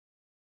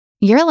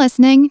You're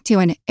listening to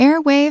an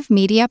Airwave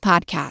Media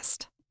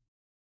Podcast.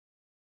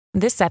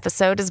 This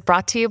episode is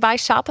brought to you by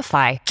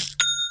Shopify.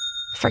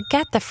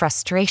 Forget the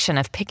frustration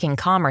of picking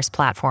commerce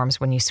platforms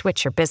when you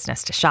switch your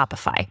business to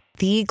Shopify,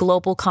 the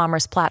global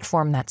commerce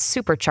platform that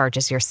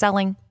supercharges your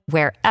selling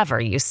wherever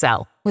you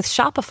sell. With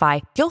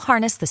Shopify, you'll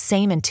harness the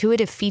same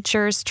intuitive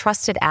features,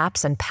 trusted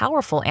apps, and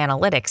powerful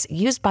analytics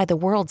used by the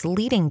world's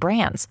leading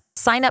brands.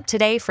 Sign up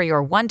today for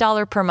your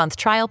 $1 per month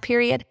trial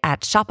period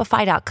at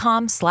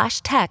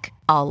shopify.com/tech,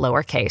 all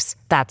lowercase.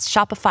 That's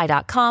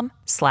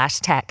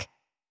shopify.com/tech.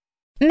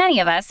 Many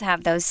of us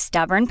have those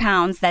stubborn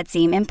pounds that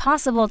seem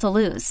impossible to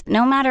lose,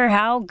 no matter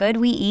how good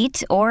we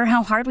eat or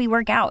how hard we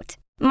work out.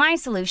 My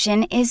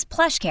solution is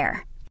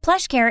PlushCare.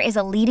 PlushCare is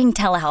a leading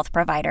telehealth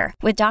provider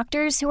with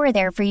doctors who are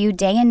there for you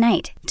day and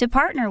night to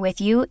partner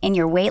with you in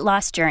your weight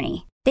loss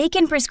journey. They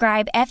can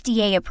prescribe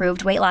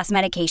FDA-approved weight loss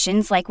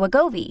medications like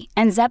Wegovy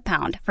and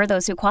Zepbound for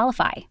those who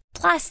qualify.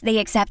 Plus, they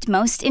accept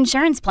most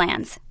insurance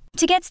plans.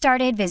 To get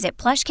started, visit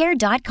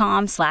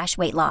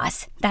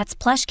plushcare.com/weightloss. That's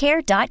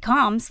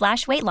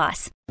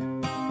plushcare.com/weightloss.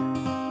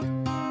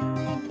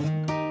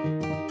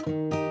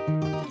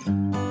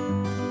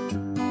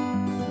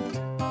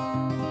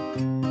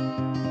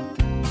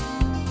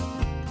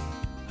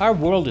 Our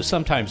world is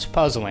sometimes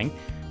puzzling.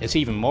 It's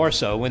even more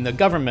so when the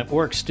government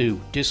works to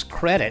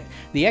discredit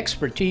the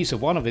expertise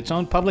of one of its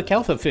own public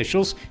health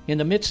officials in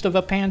the midst of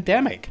a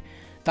pandemic.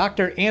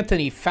 Dr.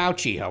 Anthony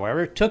Fauci,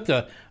 however, took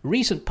the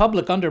recent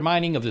public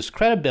undermining of his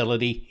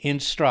credibility in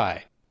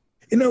stride.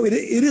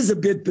 It is a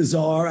bit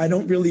bizarre. I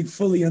don't really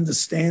fully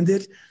understand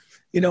it.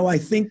 I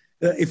think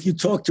if you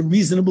talk to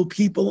reasonable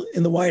people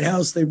in the White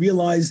House, they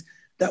realize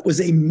that was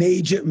a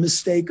major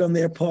mistake on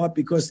their part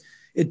because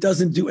it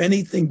doesn't do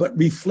anything but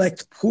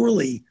reflect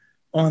poorly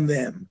on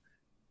them.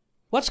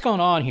 What's going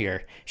on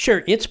here?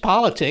 Sure, it's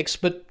politics,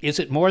 but is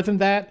it more than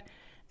that?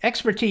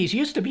 Expertise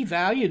used to be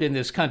valued in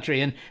this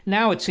country, and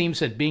now it seems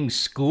that being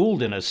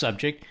schooled in a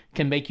subject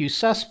can make you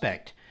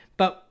suspect.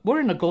 But we're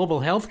in a global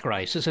health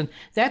crisis, and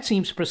that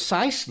seems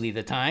precisely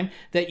the time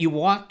that you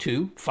want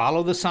to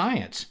follow the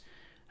science.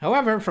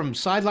 However, from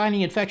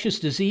sidelining infectious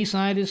disease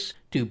scientists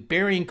to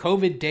burying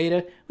COVID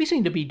data, we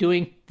seem to be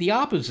doing the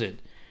opposite.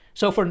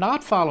 So if we're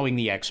not following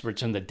the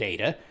experts and the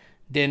data,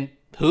 then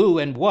who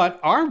and what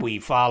are we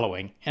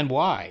following and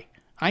why?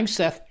 I'm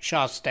Seth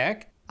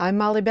Shostak. I'm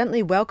Molly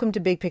Bentley. Welcome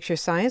to Big Picture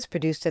Science,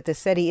 produced at the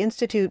SETI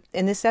Institute.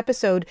 In this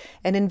episode,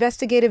 an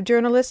investigative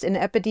journalist and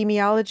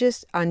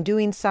epidemiologist on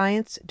doing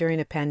science during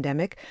a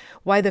pandemic,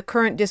 why the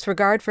current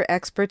disregard for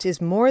experts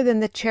is more than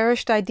the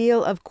cherished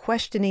ideal of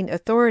questioning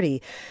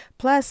authority,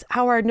 plus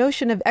how our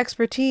notion of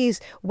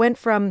expertise went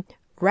from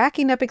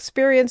racking up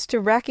experience to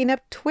racking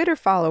up Twitter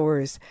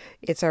followers.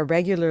 It's our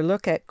regular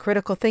look at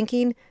critical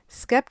thinking,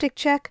 skeptic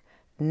check,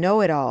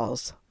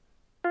 know-it-alls.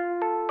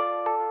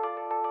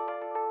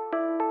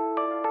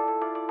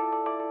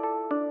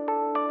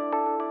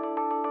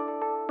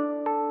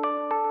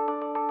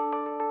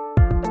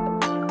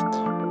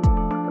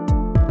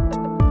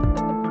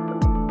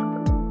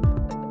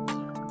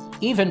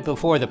 Even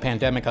before the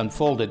pandemic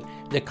unfolded,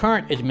 the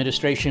current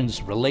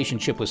administration's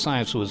relationship with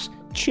science was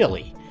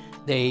chilly.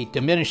 They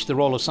diminished the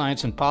role of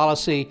science in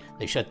policy,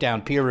 they shut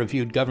down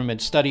peer-reviewed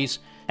government studies,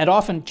 and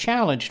often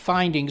challenged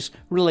findings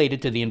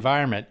related to the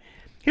environment.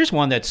 Here's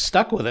one that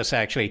stuck with us,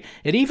 actually.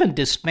 It even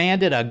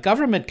disbanded a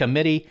government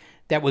committee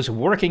that was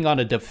working on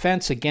a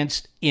defense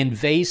against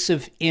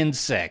invasive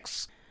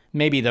insects.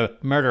 Maybe the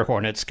murder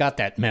hornets got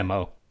that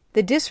memo.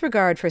 The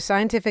disregard for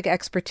scientific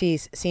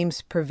expertise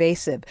seems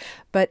pervasive,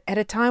 but at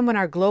a time when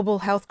our global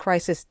health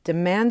crisis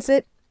demands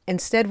it,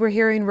 instead, we're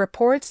hearing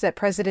reports that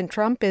President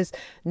Trump is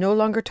no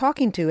longer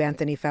talking to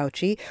Anthony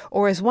Fauci,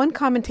 or as one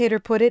commentator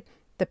put it,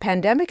 the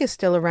pandemic is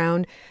still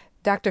around,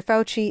 Dr.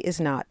 Fauci is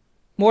not.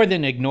 More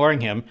than ignoring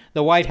him,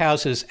 the White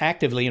House is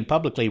actively and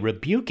publicly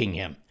rebuking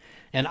him.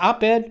 An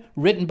op-ed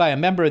written by a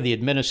member of the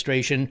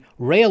administration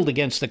railed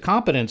against the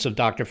competence of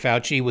Dr.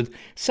 Fauci with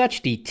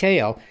such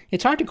detail,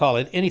 it's hard to call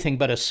it anything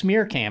but a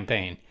smear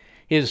campaign.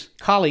 His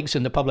colleagues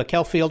in the public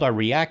health field are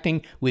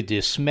reacting with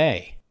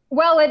dismay.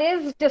 Well, it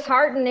is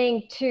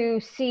disheartening to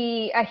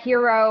see a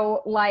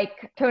hero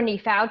like Tony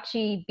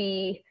Fauci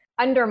be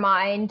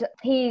undermined.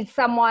 He's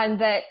someone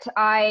that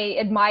I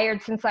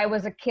admired since I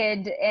was a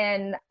kid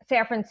in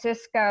San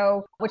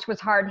Francisco, which was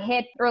hard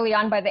hit early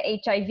on by the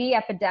HIV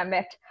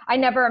epidemic. I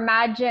never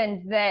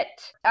imagined that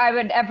I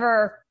would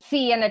ever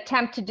see an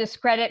attempt to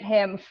discredit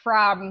him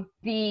from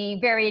the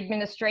very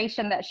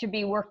administration that should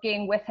be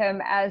working with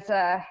him as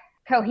a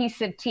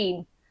cohesive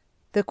team.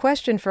 The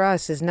question for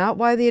us is not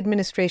why the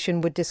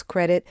administration would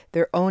discredit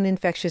their own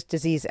infectious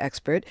disease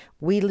expert.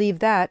 We leave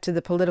that to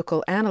the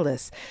political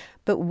analysts.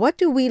 But what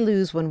do we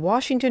lose when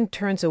Washington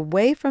turns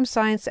away from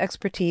science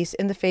expertise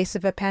in the face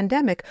of a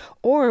pandemic,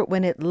 or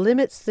when it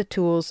limits the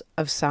tools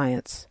of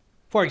science?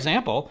 For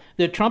example,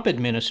 the Trump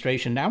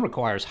administration now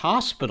requires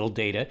hospital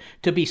data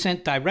to be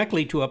sent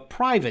directly to a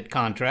private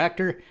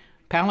contractor,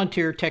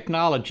 Palantir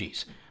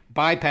Technologies.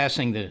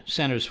 bypassing the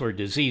Centers for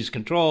Disease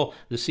Control,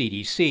 the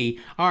CDC,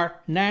 our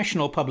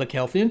National Public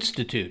Health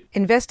Institute.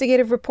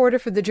 Investigative reporter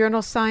for the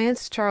journal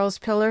Science, Charles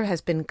Piller,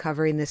 has been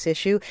covering this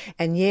issue,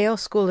 and Yale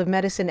School of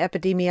Medicine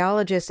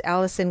epidemiologist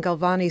Allison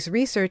Galvani's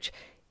research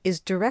is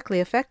directly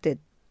affected.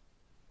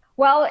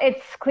 Well,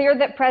 it's clear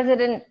that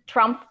President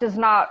Trump does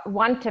not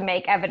want to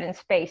make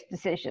evidence-based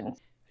decisions.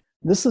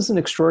 This is an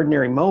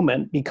extraordinary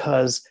moment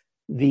because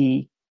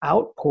the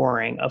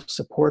outpouring of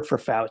support for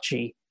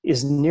Fauci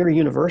is near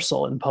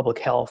universal in public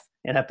health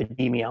and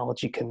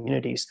epidemiology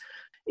communities.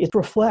 It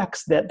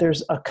reflects that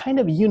there's a kind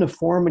of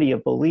uniformity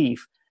of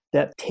belief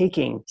that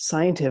taking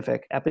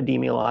scientific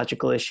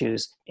epidemiological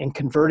issues and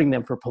converting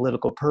them for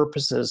political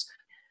purposes,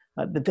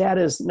 that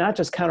is not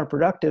just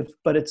counterproductive,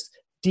 but it's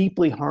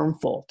deeply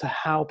harmful to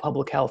how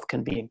public health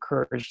can be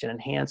encouraged and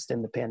enhanced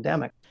in the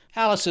pandemic.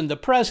 Allison, the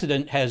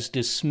president has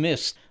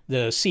dismissed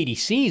the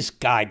CDC's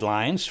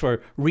guidelines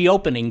for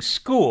reopening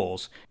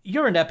schools.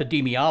 You're an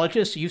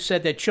epidemiologist. You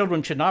said that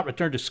children should not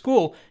return to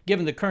school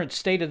given the current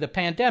state of the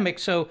pandemic.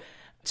 So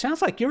it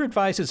sounds like your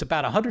advice is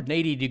about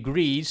 180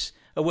 degrees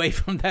away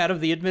from that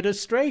of the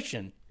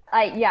administration.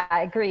 I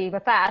agree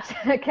with that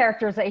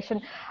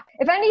characterization.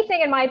 If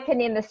anything, in my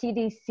opinion, the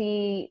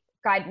CDC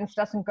guidance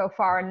doesn't go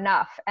far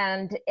enough.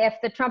 And if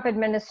the Trump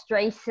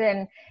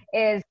administration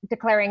is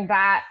declaring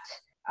that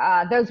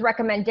those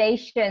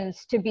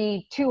recommendations to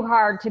be too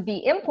hard to be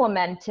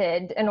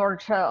implemented in order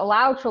to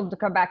allow children to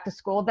come back to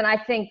school, then I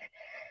think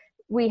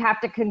we have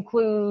to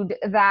conclude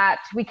that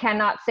we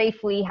cannot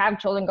safely have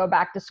children go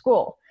back to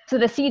school. So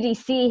the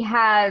CDC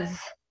has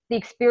the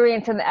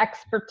experience and the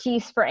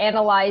expertise for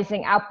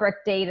analyzing outbreak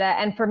data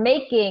and for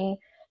making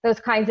those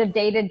kinds of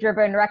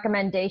data-driven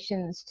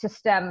recommendations to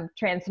stem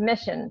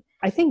transmission.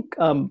 I think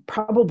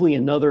probably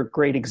another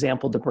great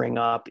example to bring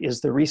up is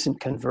the recent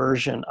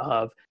conversion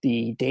of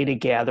the data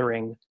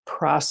gathering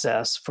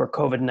process for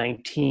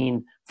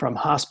COVID-19 from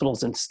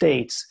hospitals and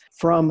states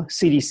from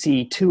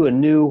CDC to a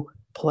new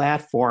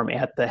platform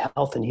at the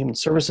Health and Human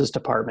Services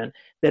Department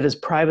that is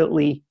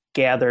privately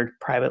gathered,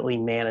 privately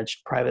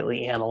managed,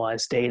 privately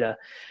analyzed data.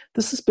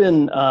 This has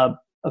been a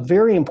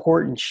very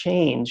important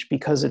change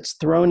because it's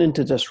thrown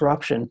into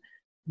disruption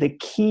the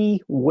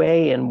key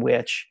way in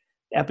which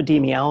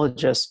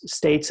epidemiologists,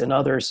 states, and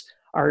others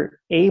are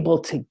able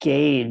to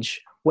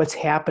gauge what's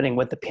happening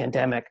with the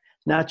pandemic,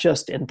 not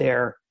just in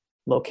their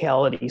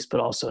localities, but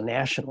also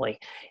nationally.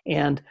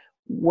 And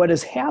what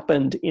has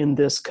happened in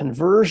this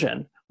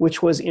conversion,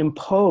 which was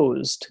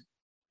imposed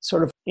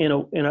sort of in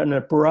an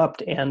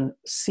abrupt and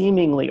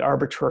seemingly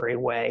arbitrary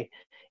way,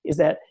 is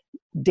that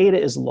data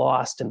is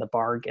lost in the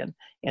bargain.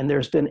 And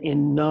there's been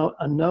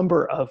a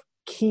number of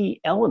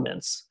key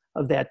elements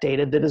of that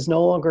data that is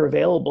no longer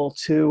available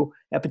to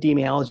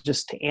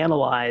epidemiologists to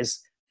analyze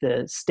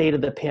the state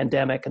of the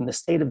pandemic and the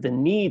state of the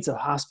needs of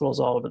hospitals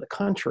all over the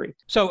country.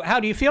 So how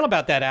do you feel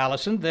about that,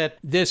 Allison, that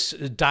this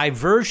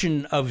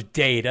diversion of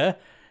data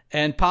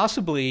and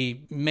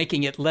possibly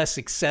making it less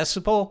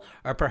accessible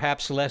or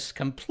perhaps less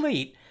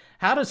complete,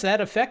 how does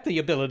that affect the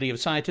ability of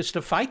scientists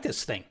to fight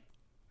this thing?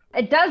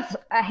 It does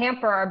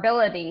hamper our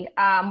ability.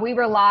 We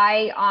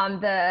rely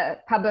on the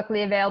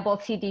publicly available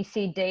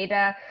CDC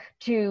data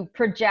to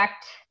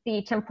project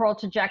the temporal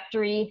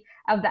trajectory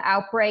of the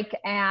outbreak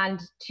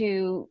and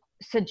to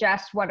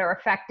suggest what are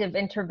effective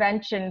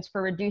interventions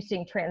for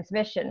reducing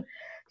transmission.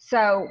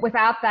 So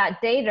without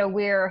that data,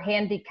 we're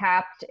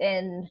handicapped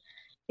in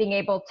being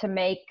able to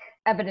make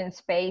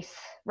evidence-based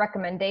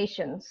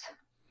recommendations.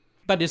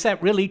 But is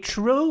that really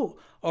true?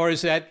 Or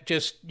is that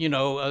just,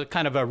 a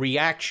kind of a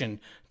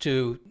reaction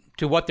to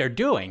what they're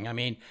doing? I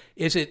mean,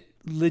 is it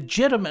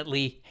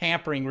legitimately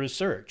hampering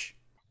research?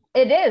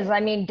 It is. I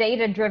mean,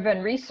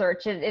 data-driven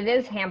research, it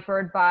is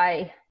hampered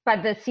by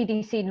the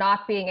CDC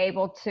not being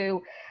able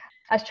to,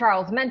 as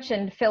Charles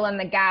mentioned, fill in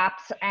the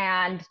gaps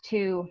and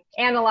to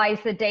analyze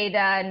the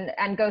data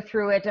and go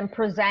through it and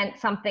present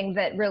something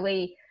that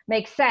really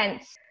makes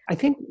sense. I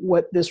think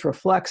what this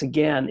reflects,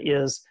 again,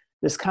 is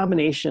this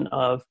combination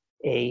of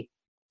a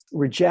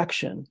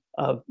rejection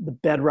of the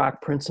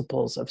bedrock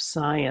principles of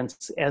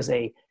science as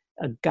a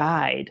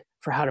guide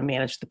for how to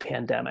manage the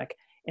pandemic.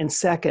 And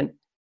second,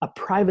 a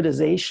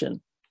privatization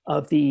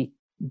of the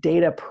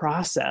data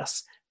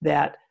process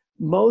that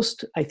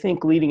most, I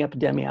think, leading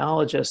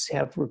epidemiologists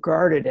have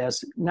regarded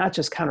as not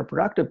just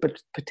counterproductive,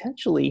 but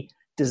potentially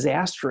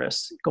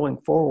disastrous going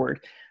forward.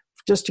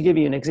 Just to give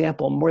you an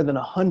example, more than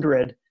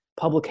 100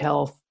 public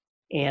health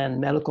and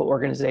medical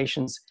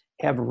organizations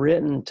have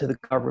written to the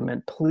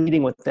government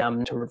pleading with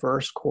them to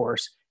reverse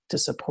course to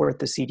support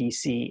the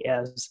CDC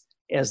as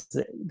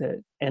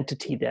the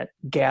entity that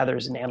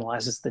gathers and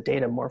analyzes the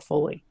data more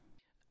fully.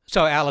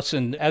 So,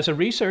 Allison, as a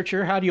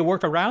researcher, how do you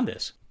work around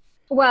this?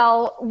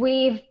 Well,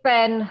 we've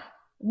been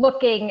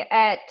looking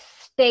at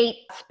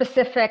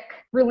state-specific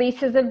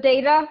releases of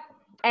data,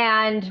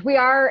 and we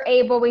are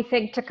able, we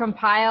think, to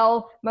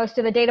compile most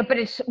of the data, but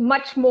it's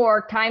much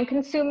more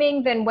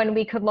time-consuming than when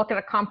we could look at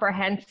a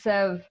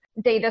comprehensive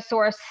data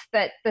source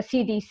that the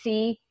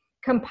CDC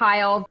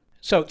compiled.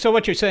 So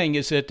what you're saying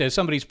is that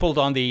somebody's pulled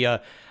on the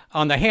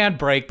on the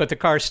handbrake, but the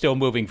car's still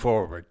moving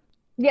forward.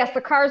 Yes,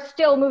 the car's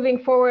still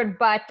moving forward,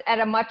 but at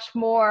a much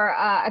more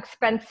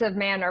expensive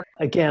manner.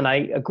 Again,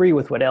 I agree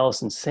with what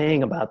Allison's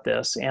saying about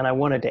this, and I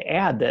wanted to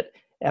add that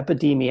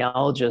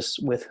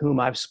epidemiologists with whom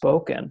I've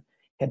spoken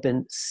have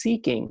been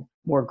seeking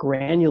more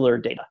granular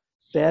data,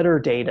 better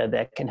data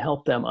that can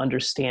help them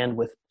understand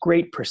with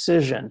great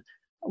precision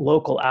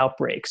local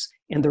outbreaks.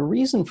 And the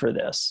reason for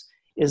this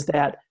is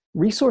that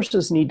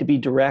resources need to be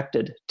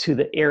directed to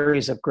the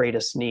areas of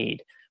greatest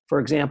need. For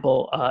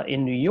example,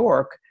 in New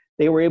York,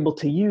 they were able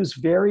to use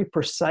very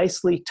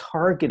precisely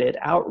targeted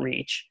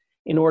outreach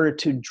in order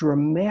to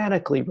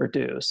dramatically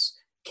reduce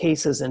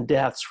cases and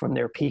deaths from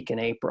their peak in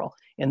April.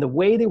 And the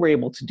way they were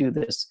able to do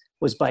this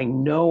was by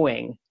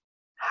knowing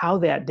how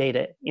that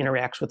data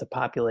interacts with the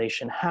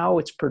population, how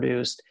it's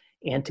produced,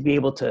 and to be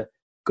able to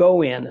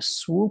go in,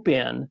 swoop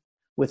in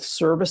with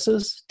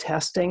services,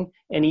 testing,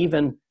 and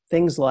even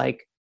things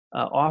like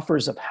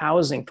offers of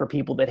housing for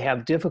people that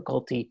have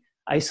difficulty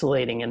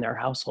isolating in their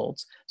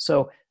households.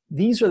 So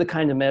these are the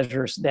kind of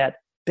measures that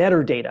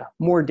better data,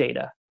 more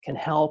data can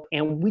help.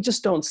 And we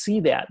just don't see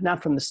that,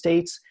 not from the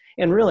states,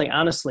 and really,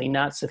 honestly,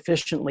 not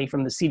sufficiently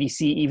from the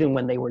CDC, even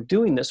when they were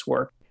doing this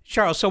work.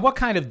 Charles, so what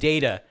kind of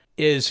data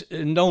is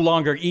no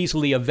longer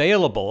easily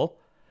available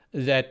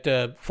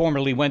that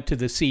formerly went to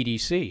the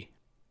CDC?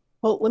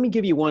 Well, let me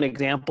give you one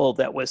example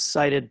that was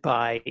cited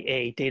by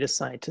a data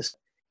scientist.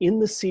 In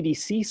the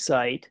CDC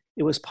site,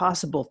 it was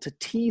possible to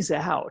tease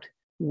out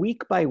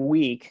week by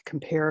week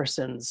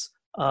comparisons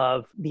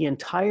of the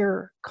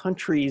entire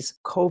country's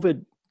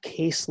COVID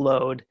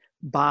caseload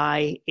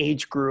by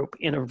age group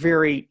in a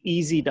very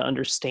easy to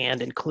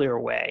understand and clear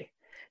way.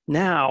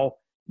 Now,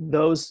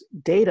 those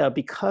data,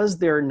 because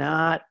they're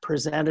not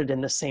presented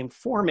in the same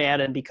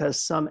format and because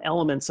some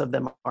elements of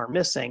them are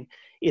missing,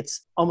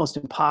 it's almost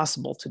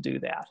impossible to do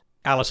that.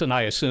 Allison,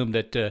 I assume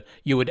that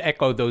you would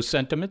echo those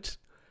sentiments?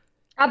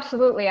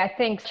 Absolutely. I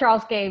think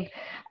Charles gave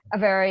a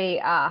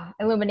very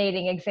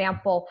illuminating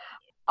example.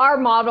 Our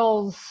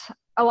models,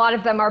 a lot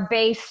of them are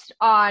based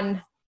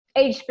on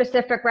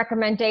age-specific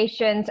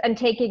recommendations and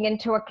taking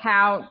into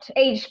account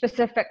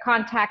age-specific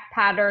contact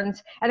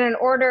patterns. And in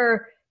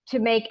order to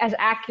make as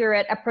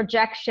accurate a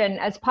projection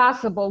as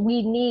possible,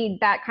 we need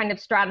that kind of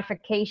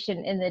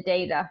stratification in the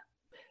data.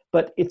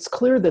 But it's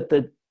clear that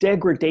the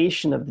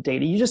degradation of the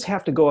data, you just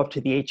have to go up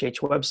to the HHS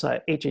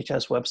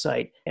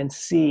website and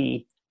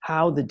see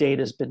how the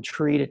data has been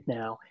treated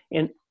now.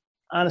 And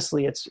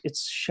honestly,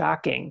 it's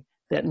shocking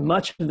that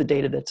much of the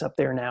data that's up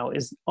there now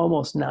is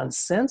almost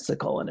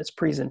nonsensical in its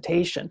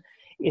presentation.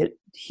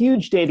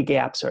 Huge data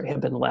gaps have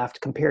been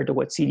left compared to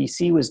what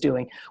CDC was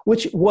doing,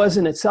 which was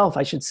in itself,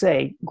 I should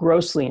say,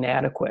 grossly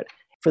inadequate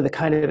for the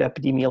kind of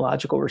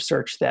epidemiological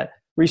research that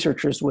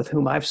researchers with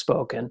whom I've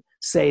spoken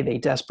say they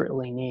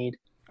desperately need.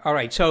 All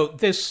right, so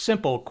this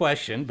simple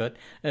question, but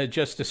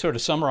just to sort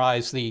of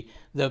summarize the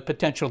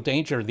potential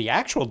danger, the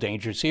actual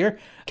dangers here,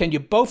 can you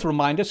both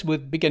remind us,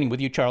 beginning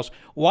with you, Charles,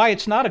 why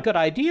it's not a good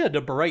idea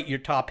to berate your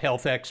top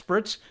health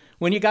experts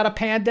when you got a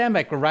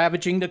pandemic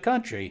ravaging the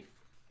country?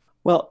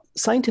 Well,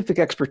 scientific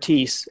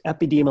expertise,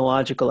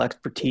 epidemiological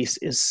expertise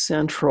is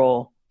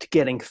central to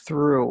getting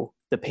through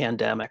the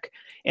pandemic.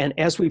 And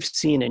as we've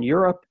seen in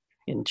Europe,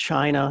 in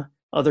China,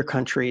 other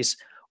countries,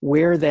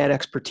 where that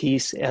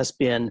expertise has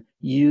been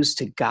used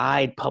to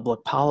guide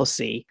public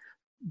policy,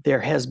 there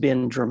has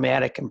been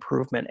dramatic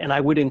improvement. And I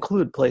would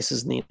include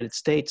places in the United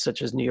States,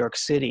 such as New York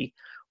City,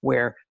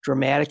 where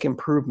dramatic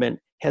improvement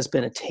has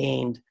been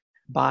attained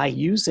by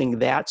using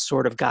that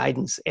sort of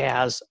guidance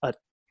as a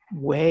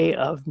way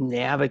of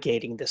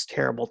navigating this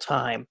terrible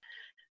time.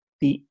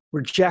 The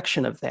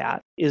rejection of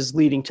that is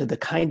leading to the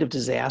kind of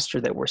disaster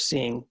that we're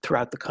seeing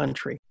throughout the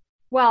country.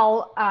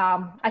 Well,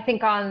 I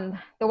think on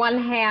the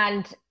one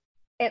hand,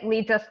 it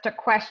leads us to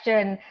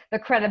question the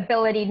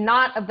credibility,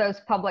 not of those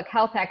public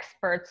health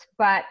experts,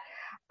 but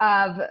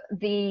of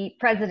the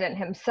president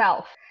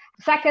himself.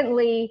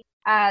 Secondly,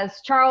 as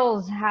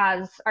Charles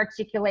has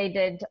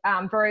articulated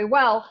very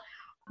well,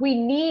 we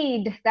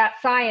need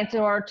that science in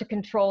order to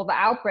control the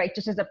outbreak,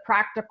 just as a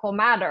practical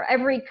matter.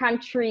 Every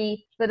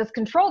country that has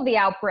controlled the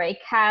outbreak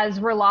has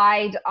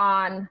relied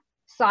on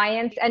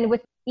science, and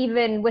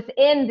even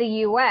within the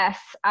US,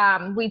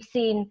 we've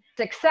seen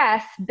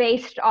success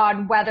based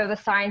on whether the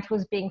science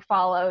was being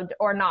followed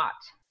or not.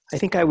 I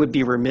think I would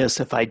be remiss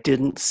if I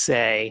didn't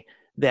say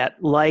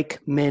that, like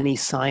many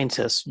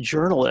scientists,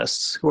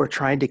 journalists who are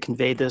trying to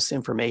convey this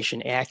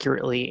information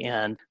accurately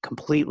and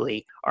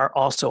completely are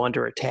also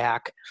under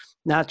attack,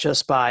 not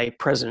just by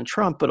President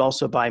Trump, but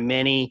also by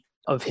many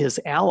of his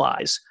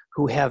allies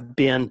who have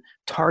been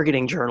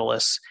targeting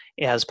journalists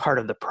as part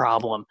of the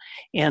problem.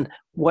 And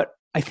what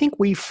I think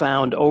we've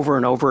found over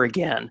and over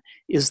again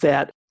is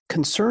that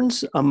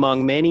concerns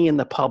among many in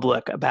the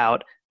public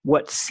about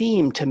what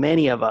seem to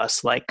many of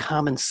us like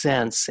common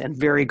sense and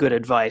very good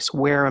advice,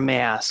 wear a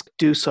mask,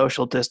 do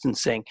social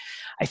distancing.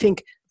 I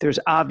think there's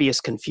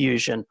obvious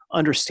confusion,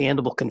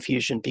 understandable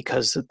confusion,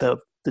 because of the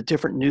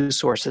different news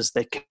sources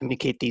that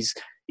communicate these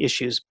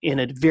issues in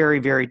a very,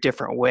 very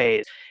different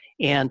way.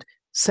 And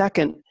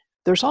second,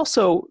 there's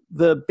also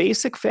the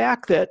basic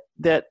fact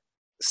that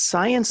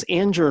science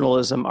and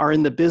journalism are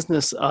in the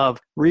business of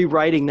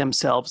rewriting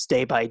themselves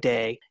day by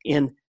day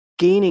in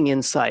gaining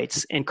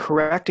insights and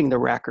correcting the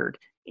record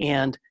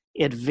and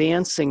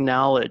advancing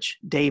knowledge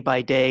day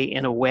by day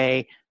in a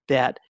way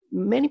that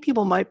many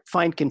people might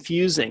find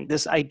confusing.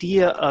 This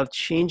idea of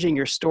changing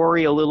your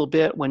story a little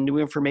bit when new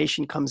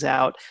information comes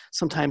out,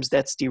 sometimes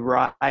that's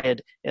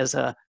derided as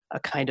a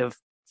kind of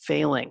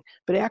failing.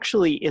 But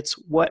actually, it's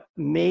what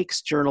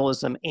makes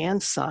journalism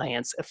and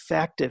science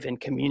effective in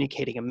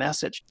communicating a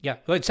message. Yeah,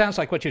 well, it sounds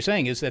like what you're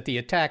saying is that the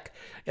attack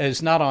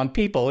is not on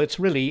people. It's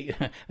really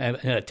an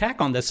attack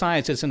on the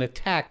science. It's an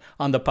attack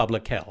on the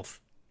public health.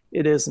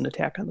 It is an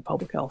attack on the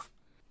public health.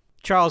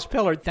 Charles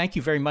Pillard, thank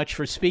you very much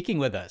for speaking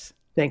with us.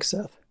 Thanks,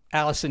 Seth.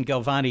 Allison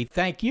Galvani,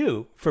 thank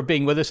you for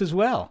being with us as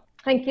well.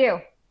 Thank you.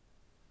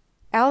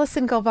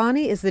 Allison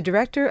Galvani is the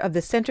director of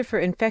the Center for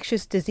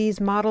Infectious Disease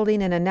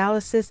Modeling and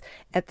Analysis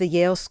at the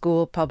Yale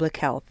School of Public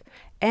Health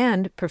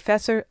and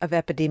professor of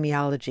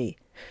epidemiology.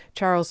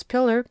 Charles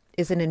Pillard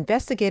is an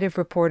investigative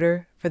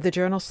reporter for the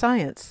journal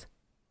Science.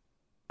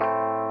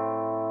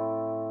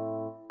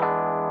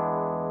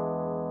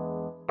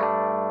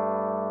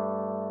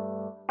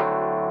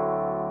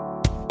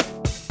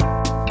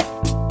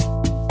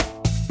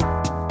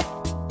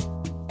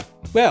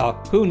 Well,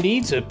 who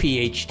needs a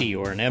PhD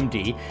or an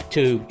MD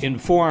to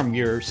inform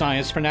your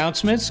science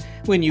pronouncements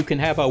when you can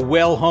have a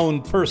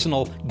well-honed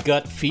personal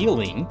gut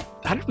feeling?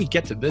 How did we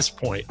get to this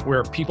point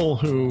where people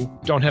who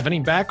don't have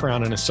any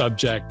background in a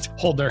subject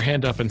hold their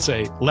hand up and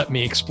say, let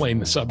me explain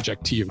the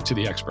subject to you, to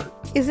the expert?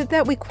 Is it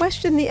that we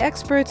question the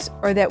experts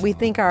or that we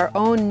think our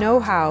own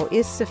know-how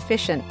is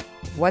sufficient?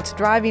 What's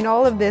driving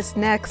all of this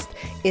next?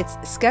 It's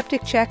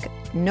Skeptic Check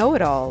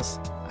Know-It-Alls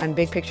on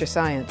Big Picture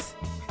Science.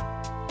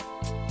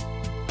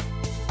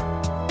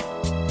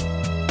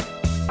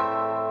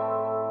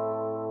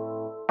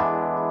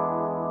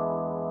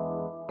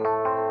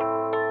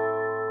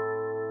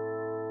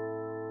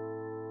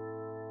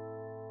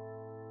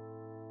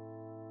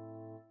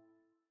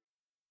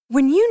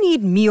 When you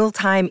need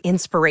mealtime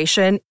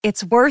inspiration,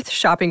 it's worth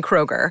shopping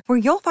Kroger, where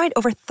you'll find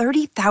over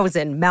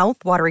 30,000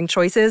 mouth-watering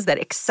choices that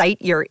excite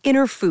your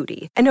inner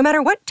foodie. And no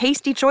matter what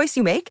tasty choice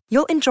you make,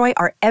 you'll enjoy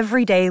our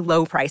everyday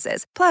low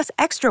prices, plus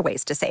extra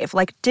ways to save,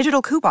 like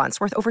digital coupons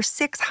worth over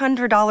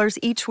 $600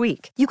 each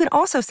week. You can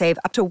also save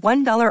up to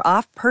 $1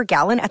 off per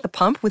gallon at the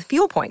pump with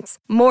fuel points.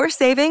 More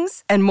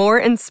savings and more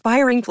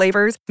inspiring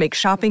flavors make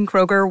shopping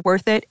Kroger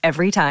worth it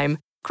every time.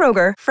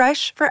 Kroger,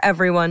 fresh for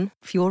everyone.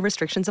 Fuel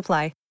restrictions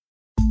apply.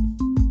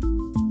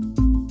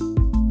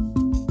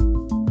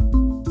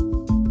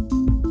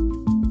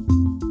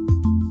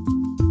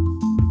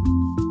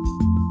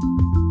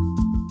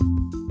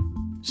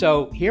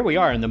 So here we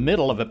are in the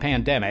middle of a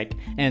pandemic,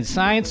 and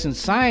science and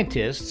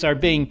scientists are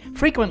being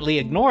frequently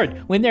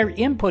ignored when their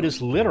input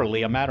is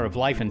literally a matter of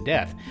life and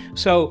death.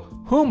 So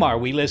whom are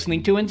we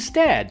listening to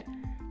instead?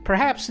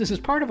 Perhaps this is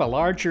part of a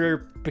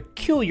larger,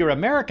 peculiar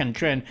American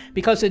trend,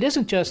 because it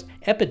isn't just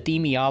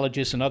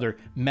epidemiologists and other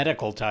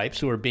medical types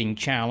who are being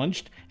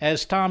challenged,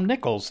 as Tom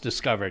Nichols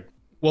discovered.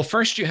 Well,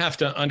 first you have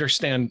to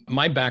understand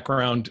my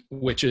background,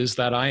 which is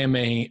that I am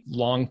a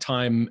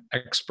longtime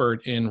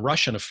expert in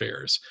Russian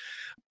affairs.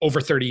 Over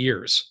 30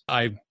 years.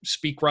 I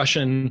speak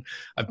Russian.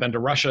 I've been to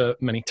Russia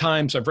many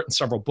times. I've written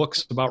several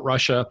books about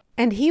Russia.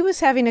 And he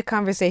was having a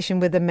conversation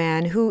with a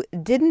man who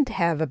didn't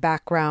have a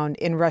background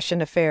in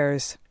Russian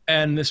affairs.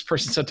 And this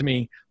person said to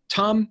me,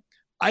 Tom,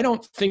 I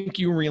don't think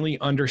you really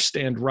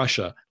understand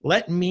Russia.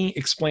 Let me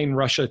explain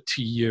Russia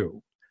to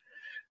you.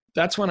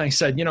 That's when I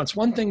said, it's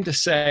one thing to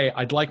say,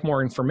 I'd like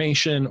more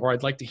information, or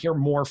I'd like to hear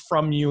more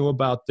from you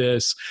about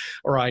this,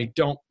 or I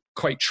don't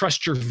quite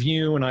trust your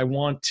view and I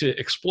want to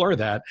explore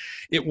that.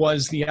 It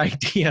was the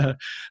idea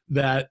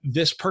that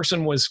this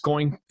person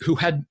who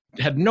had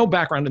no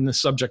background in this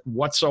subject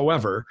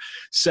whatsoever,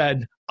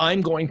 said,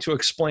 I'm going to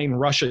explain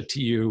Russia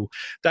to you.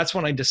 That's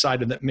when I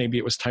decided that maybe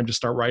it was time to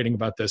start writing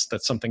about this,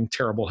 that something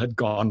terrible had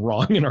gone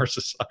wrong in our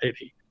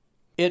society.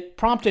 It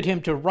prompted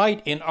him to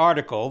write an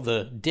article,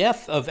 The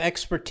Death of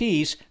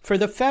Expertise, for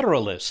The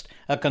Federalist,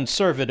 a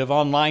conservative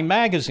online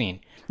magazine.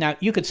 Now,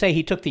 you could say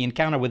he took the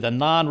encounter with a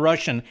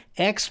non-Russian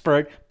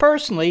expert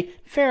personally,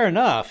 fair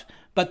enough.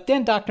 But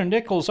then Dr.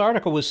 Nichols'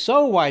 article was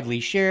so widely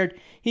shared,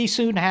 he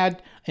soon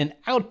had an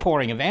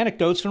outpouring of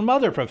anecdotes from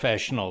other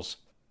professionals.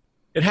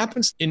 It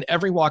happens in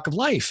every walk of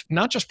life,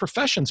 not just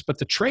professions, but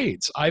the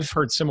trades. I've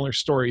heard similar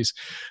stories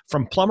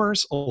from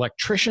plumbers,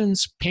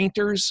 electricians,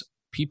 painters,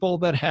 people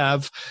that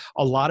have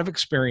a lot of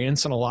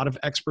experience and a lot of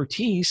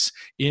expertise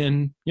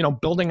in,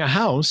 building a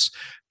house,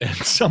 and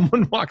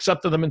someone walks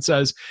up to them and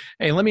says,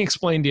 hey, let me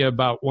explain to you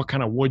about what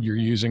kind of wood you're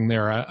using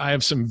there. I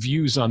have some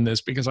views on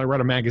this because I read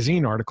a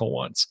magazine article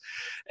once.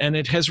 And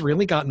it has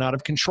really gotten out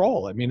of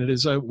control. I mean,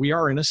 we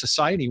are in a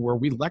society where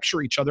we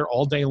lecture each other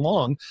all day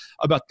long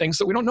about things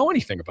that we don't know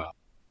anything about.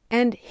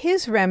 And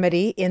his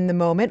remedy in the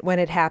moment when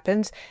it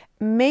happens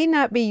may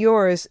not be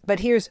yours,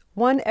 but here's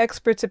one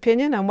expert's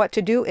opinion on what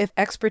to do if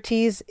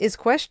expertise is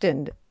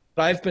questioned.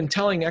 I've been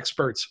telling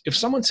experts, if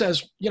someone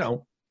says,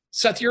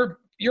 Seth, you're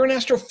an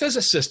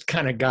astrophysicist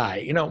kind of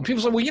guy.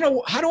 People say,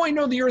 well, how do I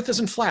know the Earth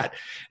isn't flat?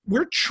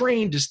 We're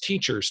trained as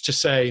teachers to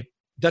say,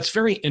 that's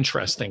very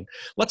interesting.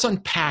 Let's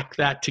unpack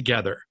that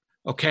together.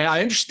 Okay,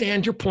 I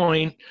understand your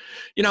point.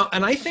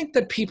 And I think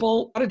that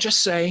people ought to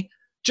just say,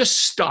 just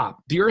stop.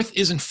 The Earth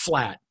isn't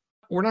flat.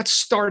 We're not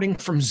starting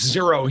from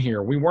zero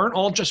here. We weren't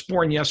all just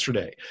born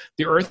yesterday.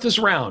 The Earth is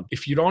round.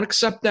 If you don't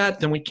accept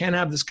that, then we can't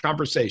have this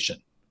conversation.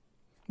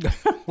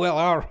 Well,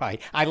 all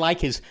right. I like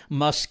his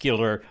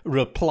muscular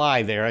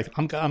reply there.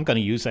 I'm going to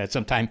use that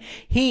sometime.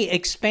 He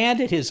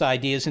expanded his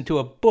ideas into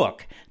a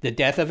book, The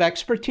Death of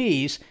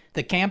Expertise,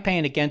 The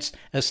Campaign Against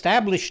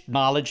Established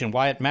Knowledge and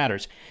Why It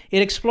Matters.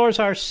 It explores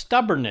our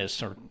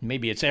stubbornness, or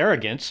maybe it's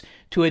arrogance,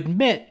 to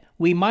admit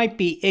we might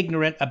be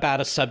ignorant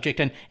about a subject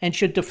and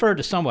should defer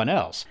to someone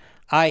else.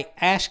 I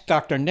asked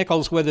Dr.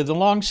 Nichols whether the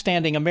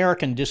long-standing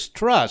American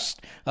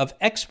distrust of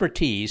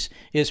expertise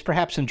is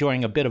perhaps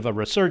enjoying a bit of a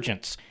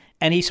resurgence.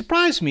 And he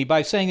surprised me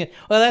by saying that,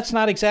 well, that's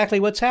not exactly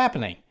what's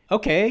happening.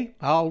 Okay,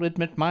 I'll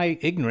admit my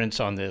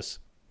ignorance on this.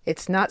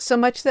 It's not so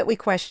much that we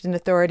question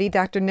authority,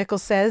 Dr.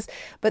 Nichols says,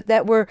 but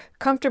that we're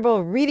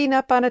comfortable reading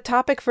up on a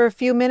topic for a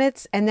few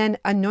minutes and then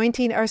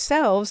anointing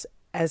ourselves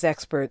as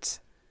experts.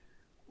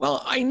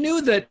 Well, I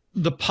knew that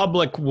the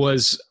public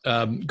was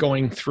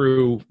going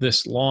through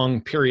this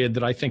long period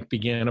that I think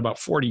began about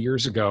 40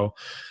 years ago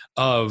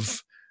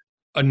of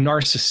a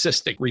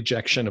narcissistic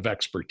rejection of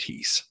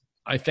expertise.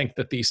 I think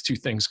that these two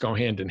things go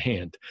hand in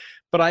hand.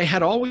 But I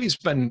had always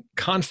been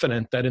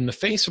confident that in the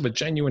face of a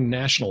genuine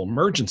national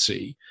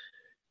emergency,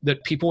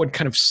 that people would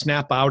kind of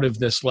snap out of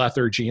this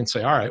lethargy and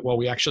say, all right, well,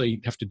 we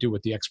actually have to do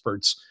what the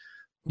experts,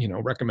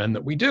 recommend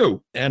that we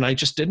do. And I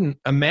just didn't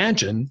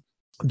imagine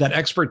that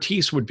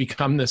expertise would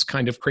become this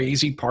kind of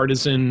crazy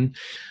partisan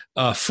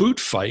food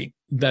fight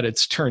that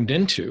it's turned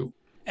into.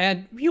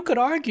 And you could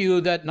argue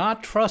that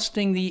not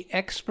trusting the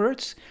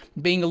experts,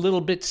 being a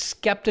little bit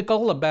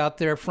skeptical about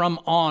their from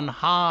on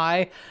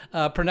high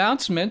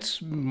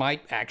pronouncements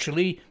might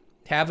actually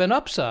have an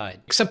upside.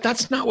 Except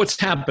that's not what's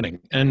happening.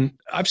 And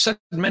I've said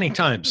many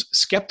times,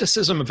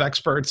 skepticism of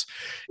experts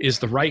is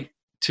the right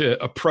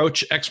to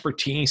approach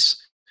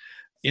expertise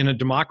in a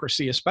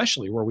democracy,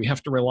 especially where we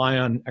have to rely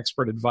on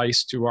expert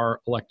advice to our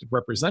elected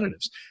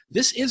representatives.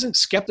 This isn't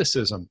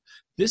skepticism.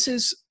 This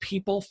is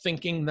people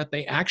thinking that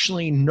they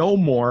actually know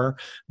more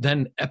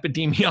than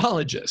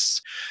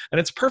epidemiologists. And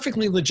it's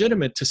perfectly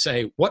legitimate to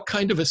say, what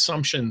kind of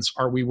assumptions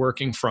are we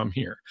working from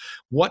here?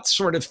 What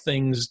sort of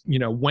things,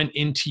 went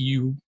into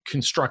you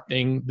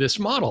constructing this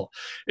model?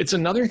 It's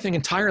another thing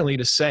entirely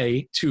to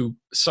say to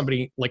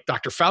somebody like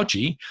Dr.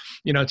 Fauci,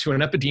 to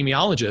an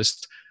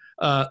epidemiologist,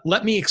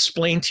 let me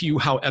explain to you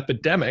how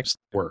epidemics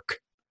work.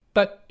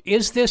 But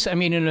is this,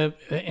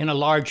 in a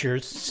larger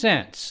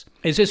sense,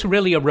 is this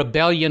really a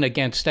rebellion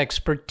against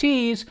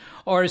expertise,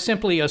 or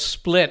simply a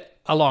split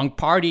along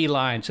party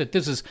lines that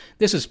this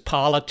is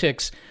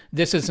politics,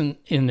 this is an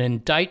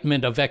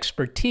indictment of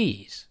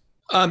expertise?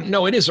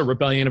 No, it is a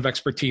rebellion of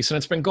expertise, and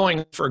it's been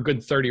going for a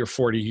good 30 or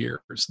 40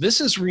 years.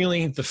 This is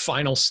really the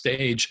final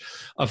stage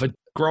of a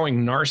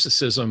growing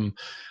narcissism,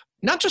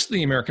 not just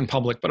the American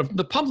public, but of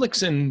the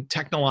publics in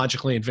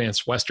technologically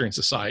advanced Western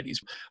societies,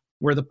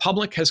 where the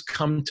public has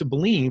come to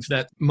believe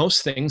that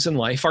most things in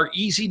life are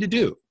easy to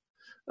do.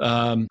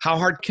 How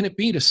hard can it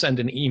be to send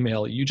an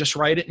email? You just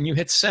write it and you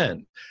hit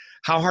send.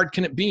 How hard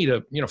can it be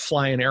to,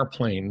 fly an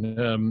airplane?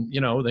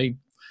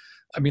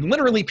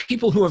 Literally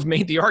people who have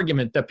made the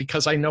argument that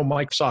because I know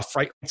Microsoft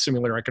Flight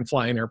Simulator, I can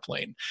fly an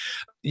airplane.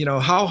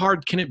 How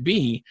hard can it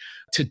be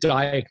to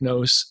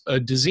diagnose a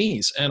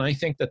disease? And I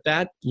think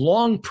that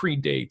long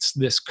predates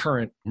this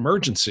current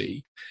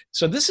emergency.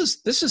 So this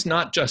is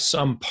not just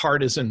some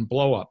partisan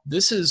blow up.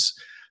 This is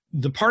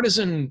the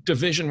partisan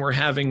division we're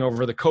having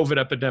over the COVID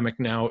epidemic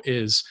now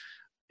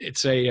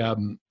it's a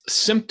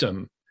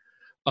symptom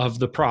of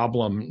the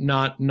problem,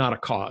 not a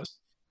cause.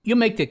 You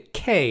make the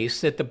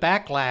case that the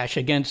backlash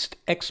against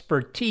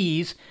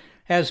expertise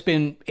has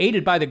been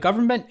aided by the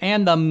government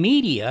and the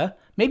media.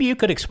 Maybe you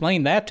could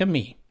explain that to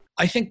me.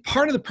 I think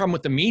part of the problem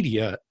with the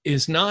media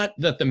is not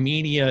that the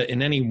media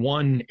in any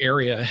one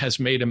area has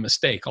made a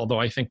mistake, although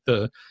I think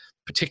the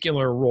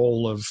particular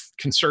role of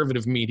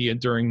conservative media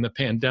during the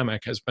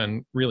pandemic has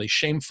been really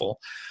shameful.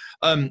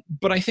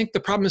 But I think the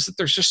problem is that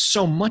there's just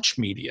so much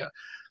media.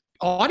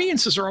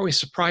 Audiences are always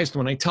surprised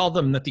when I tell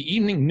them that the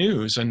evening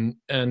news, and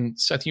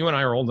Seth, you and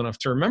I are old enough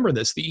to remember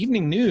this, the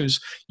evening news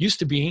used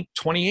to be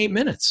 28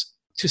 minutes.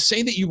 To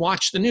say that you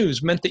watched the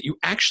news meant that you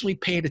actually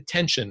paid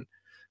attention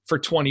for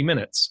 20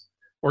 minutes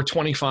or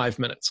 25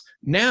 minutes.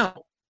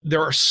 Now,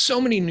 there are so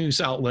many news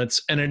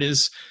outlets, and it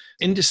is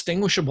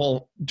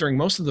indistinguishable during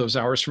most of those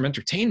hours from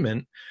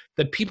entertainment,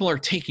 that people are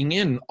taking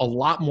in a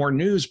lot more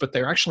news, but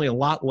they're actually a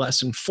lot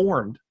less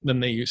informed than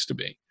they used to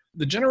be.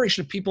 The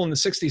generation of people in the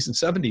 60s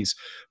and 70s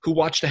who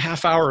watched a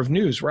half hour of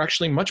news were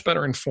actually much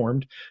better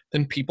informed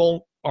than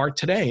people are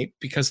today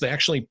because they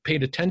actually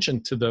paid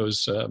attention to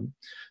those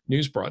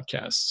news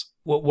broadcasts.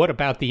 What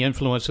about the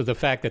influence of the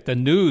fact that the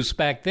news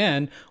back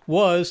then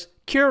was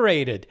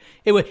curated?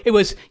 It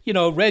was,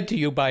 read to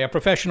you by a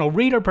professional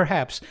reader,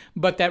 perhaps,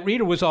 but that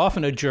reader was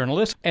often a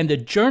journalist, and the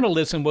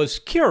journalism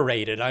was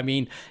curated. I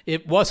mean,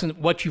 it wasn't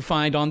what you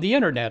find on the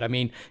internet. I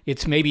mean,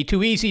 it's maybe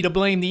too easy to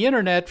blame the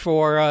internet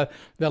for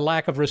the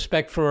lack of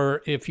respect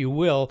for, if you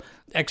will,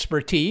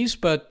 expertise,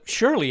 but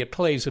surely it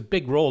plays a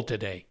big role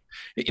today.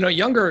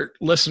 Younger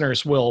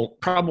listeners will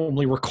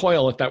probably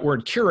recoil at that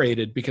word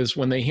curated, because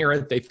when they hear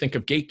it, they think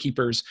of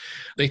gatekeepers.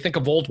 They think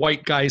of old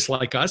white guys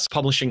like us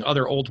publishing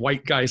other old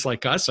white guys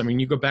like us. I mean,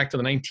 you go back to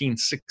the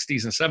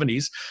 1960s and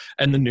 70s,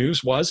 and the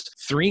news was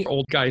three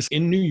old guys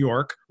in New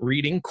York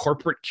reading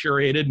corporate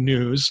curated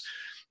news,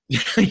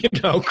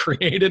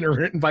 created and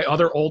written by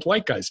other old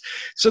white guys.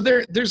 So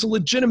there's a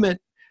legitimate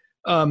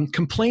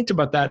complaint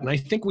about that. And I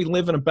think we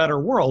live in a better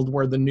world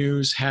where the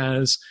news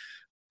has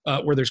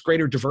where there's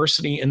greater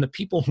diversity in the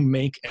people who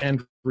make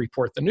and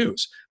report the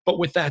news. But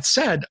with that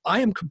said, I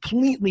am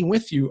completely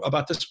with you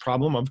about this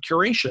problem of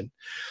curation.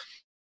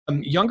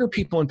 Younger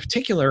people in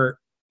particular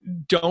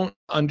don't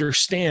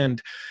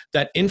understand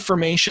that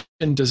information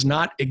does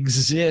not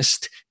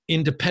exist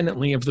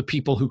independently of the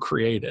people who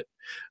create it.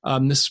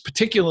 This is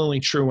particularly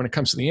true when it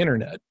comes to the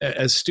internet.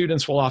 As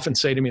students will often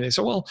say to me, they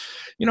say, well,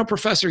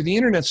 professor, the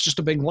internet's just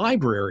a big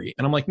library.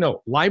 And I'm like,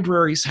 no,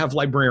 libraries have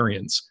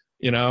librarians.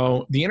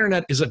 The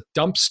internet is a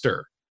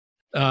dumpster.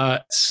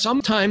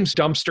 Sometimes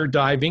dumpster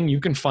diving, you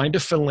can find a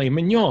filet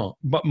mignon,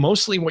 but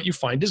mostly what you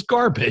find is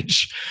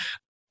garbage.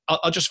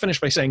 I'll just finish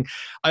by saying,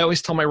 I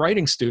always tell my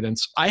writing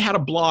students, I had a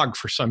blog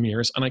for some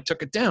years and I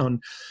took it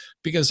down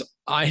because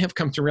I have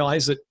come to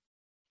realize that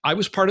I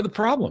was part of the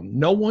problem.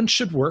 No one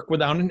should work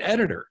without an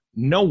editor.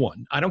 No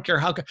one. I don't care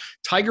how.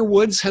 Tiger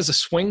Woods has a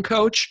swing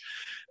coach,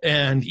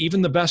 and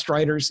even the best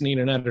writers need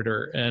an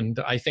editor. And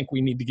I think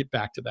we need to get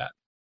back to that.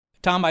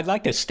 Tom, I'd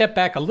like to step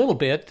back a little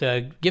bit,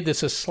 give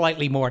this a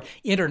slightly more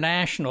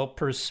international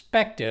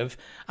perspective.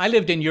 I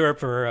lived in Europe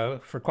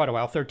for quite a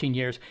while, 13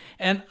 years,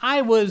 and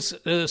I was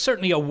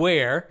certainly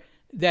aware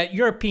that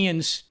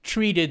Europeans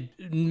treated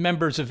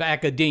members of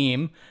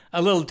academia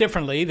a little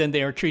differently than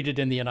they are treated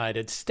in the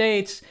United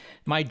States.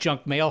 My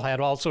junk mail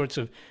had all sorts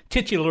of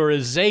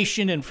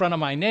titularization in front of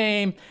my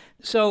name.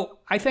 So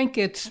I think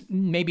it's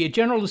maybe a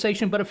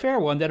generalization, but a fair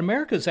one, that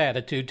America's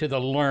attitude to the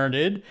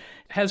learned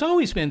has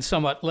always been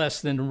somewhat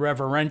less than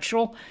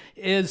reverential.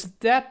 Is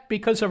that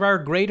because of our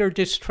greater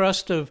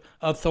distrust of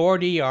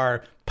authority,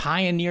 our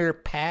pioneer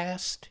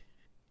past?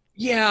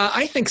 Yeah,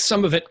 I think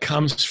some of it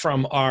comes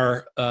from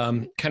our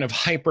kind of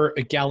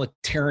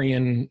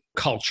hyper-egalitarian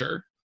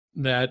culture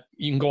that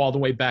you can go all the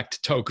way back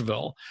to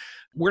Tocqueville.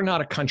 We're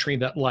not a country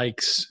that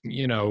likes,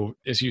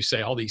 as you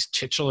say, all these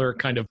titular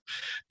kind of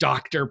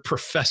doctor,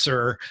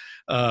 professor.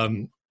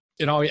 I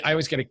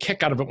always get a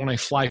kick out of it when I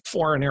fly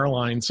foreign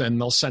airlines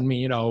and they'll send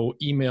me,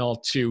 email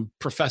to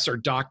Professor,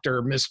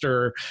 Doctor,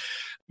 Mr.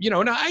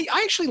 And I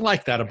actually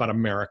like that about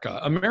America.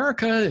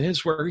 America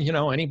is where,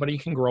 anybody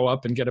can grow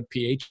up and get a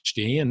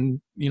PhD and,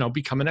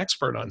 become an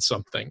expert on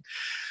something.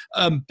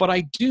 But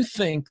I do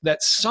think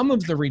that some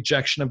of the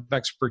rejection of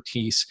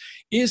expertise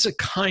is a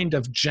kind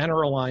of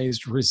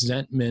generalized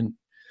resentment,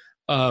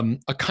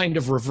 a kind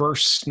of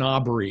reverse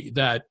snobbery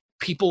that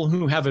people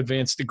who have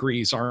advanced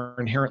degrees are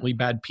inherently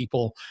bad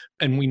people.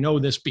 And we know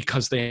this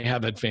because they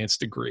have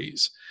advanced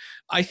degrees.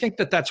 I think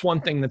that that's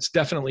one thing that's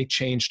definitely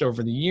changed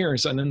over the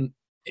years. And then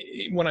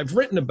when I've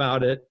written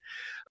about it,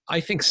 I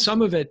think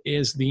some of it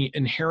is the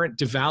inherent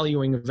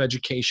devaluing of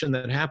education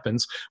that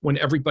happens when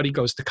everybody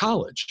goes to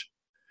college.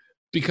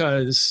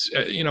 Because,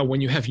 when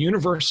you have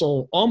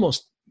universal,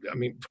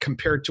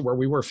 compared to where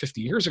we were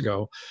 50 years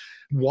ago,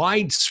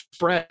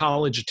 widespread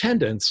college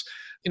attendance,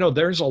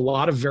 there's a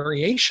lot of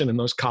variation in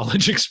those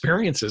college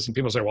experiences. And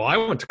people say, well, I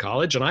went to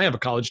college and I have a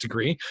college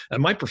degree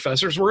and my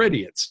professors were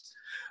idiots.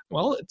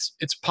 Well,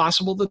 it's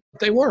possible that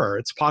they were.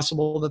 It's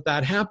possible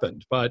that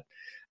happened. But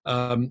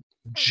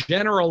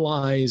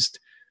generalized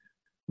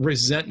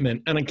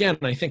resentment. And again,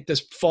 I think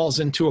this falls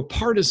into a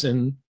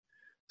partisan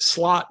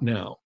slot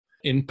now,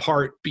 in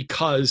part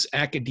because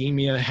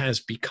academia has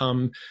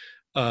become,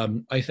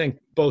 I think,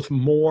 both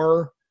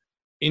more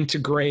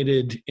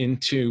integrated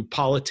into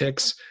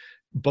politics,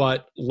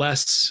 but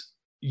less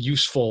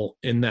useful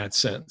in that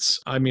sense.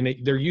 I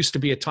mean, there used to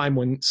be a time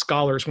when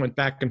scholars went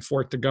back and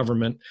forth to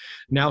government.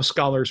 Now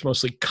scholars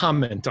mostly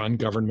comment on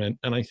government.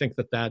 And I think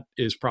that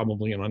is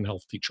probably an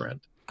unhealthy trend.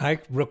 I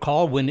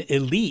recall when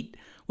elite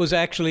was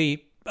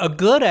actually a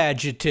good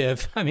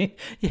adjective. I mean,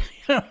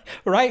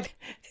 right?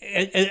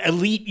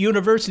 Elite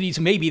universities,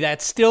 maybe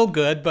that's still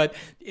good, but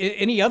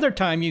any other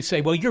time you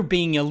say, well, you're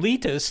being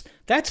elitist,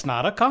 that's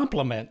not a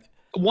compliment.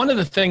 One of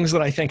the things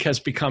that I think has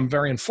become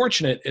very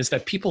unfortunate is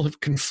that people have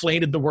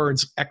conflated the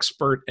words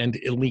expert and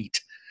elite.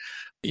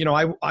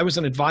 I was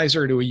an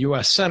advisor to a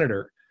U.S.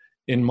 senator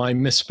in my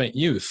misspent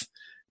youth,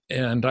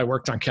 and I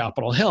worked on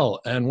Capitol Hill.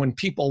 And when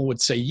people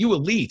would say, you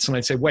elites, and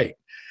I'd say, wait,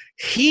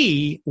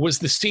 he was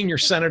the senior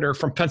senator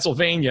from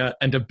Pennsylvania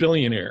and a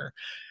billionaire.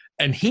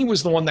 And he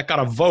was the one that got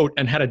a vote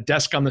and had a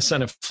desk on the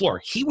Senate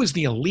floor. He was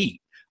the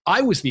elite.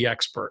 I was the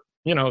expert.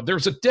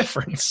 There's a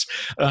difference.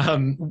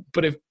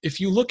 But if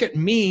you look at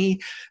me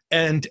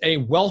and a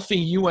wealthy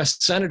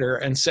U.S. senator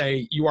and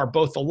say you are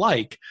both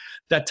alike,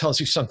 that tells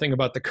you something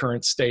about the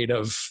current state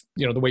of,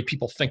 the way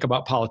people think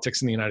about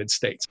politics in the United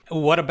States.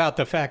 What about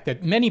the fact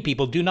that many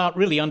people do not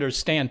really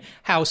understand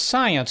how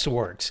science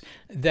works?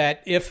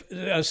 That if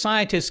a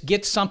scientist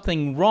gets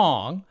something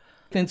wrong,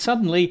 then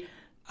suddenly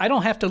I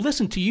don't have to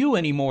listen to you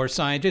anymore,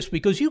 scientist,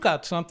 because you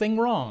got something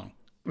wrong.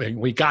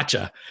 We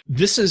gotcha.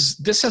 This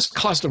has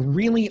caused a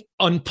really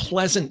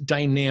unpleasant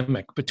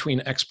dynamic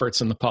between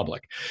experts and the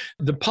public.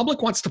 The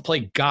public wants to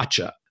play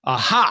gotcha.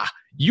 Aha,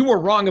 you were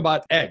wrong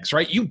about eggs,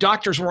 right? You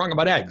doctors were wrong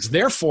about eggs.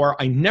 Therefore,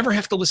 I never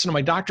have to listen to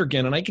my doctor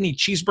again, and I can eat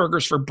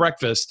cheeseburgers for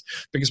breakfast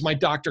because my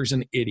doctor's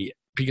an idiot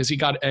because he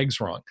got eggs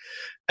wrong.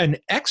 And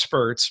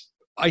experts,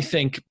 I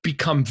think,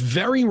 become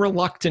very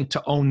reluctant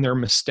to own their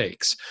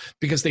mistakes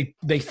because they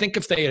think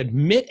if they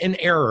admit an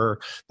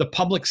error, the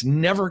public's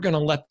never going to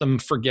let them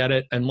forget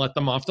it and let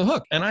them off the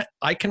hook. And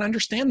I can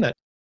understand that.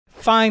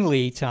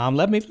 Finally, Tom,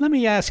 let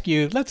me ask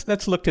you,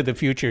 let's look to the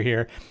future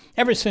here.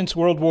 Ever since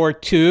World War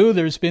II,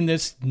 there's been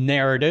this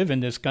narrative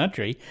in this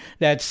country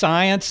that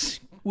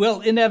science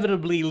will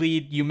inevitably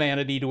lead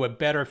humanity to a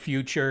better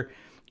future.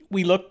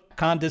 We look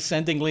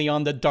condescendingly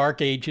on the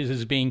Dark Ages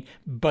as being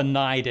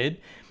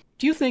benighted.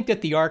 Do you think that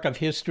the arc of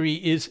history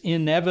is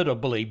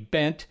inevitably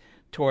bent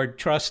toward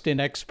trust and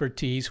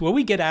expertise? Will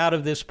we get out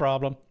of this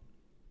problem?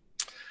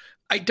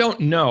 I don't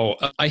know.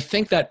 I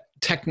think that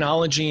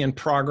technology and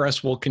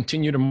progress will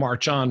continue to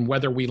march on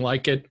whether we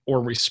like it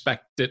or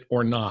respect it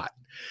or not.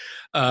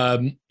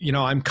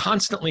 I'm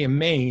constantly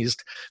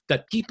amazed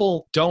that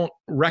people don't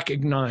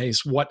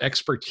recognize what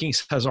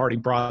expertise has already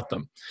brought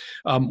them.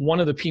 One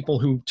of the people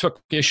who took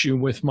issue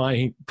with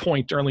my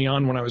point early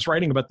on when I was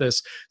writing about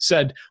this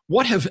said,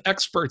 what have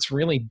experts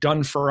really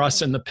done for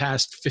us in the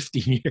past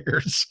 50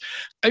 years?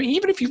 I mean,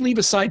 even if you leave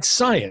aside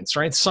science,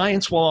 right?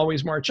 Science will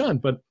always march on.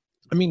 But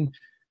I mean,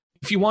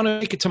 if you want to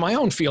make it to my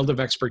own field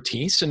of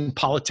expertise in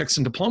politics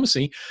and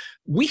diplomacy,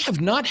 we have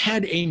not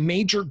had a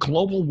major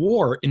global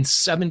war in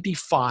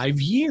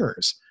 75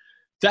 years.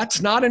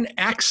 That's not an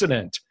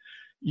accident.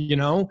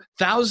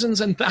 Thousands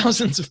and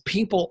thousands of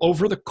people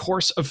over the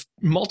course of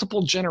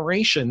multiple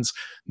generations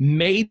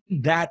made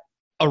that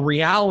a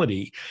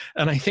reality.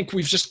 And I think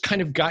we've just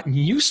kind of gotten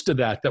used to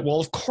that, well,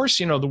 of course,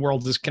 the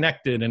world is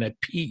connected and at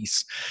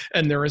peace,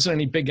 and there isn't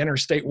any big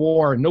interstate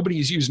war, and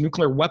nobody's used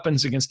nuclear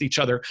weapons against each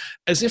other,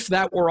 as if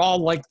that were all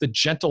like the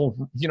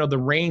gentle, the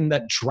rain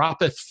that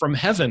droppeth from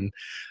heaven.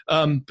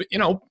 But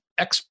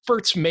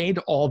experts made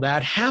all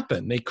that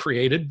happen. They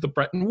created the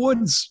Bretton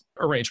Woods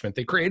arrangement.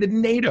 They created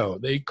NATO.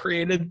 They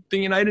created the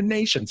United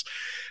Nations.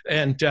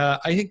 And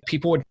I think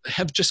people would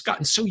have just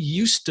gotten so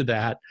used to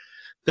that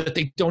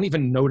they don't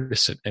even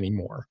notice it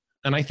anymore.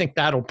 And I think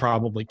that'll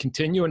probably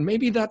continue. And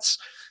maybe that's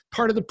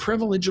part of the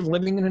privilege of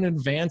living in an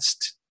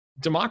advanced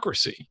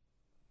democracy.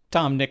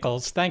 Tom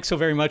Nichols, thanks so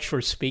very much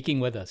for speaking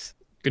with us.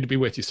 Good to be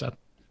with you, Seth.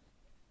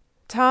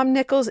 Tom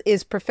Nichols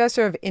is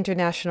Professor of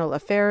International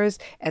Affairs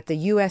at the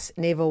U.S.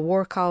 Naval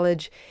War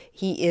College.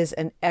 He is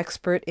an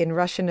expert in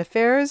Russian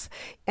affairs,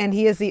 and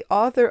he is the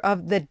author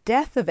of The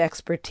Death of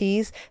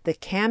Expertise, The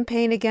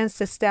Campaign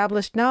Against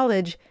Established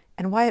Knowledge,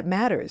 and Why It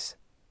Matters.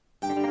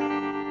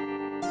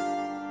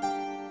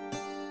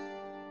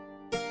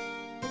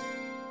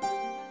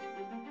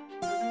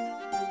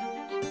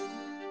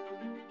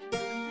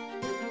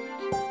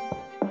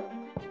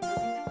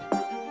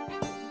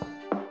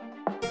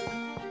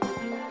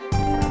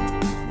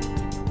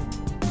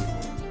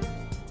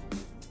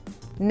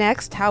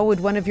 Next, how would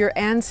one of your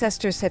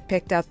ancestors have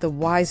picked out the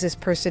wisest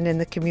person in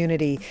the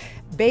community?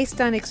 Based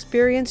on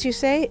experience, you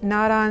say,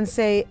 not on,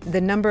 say, the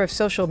number of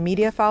social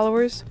media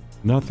followers?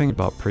 Nothing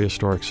about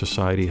prehistoric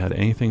society had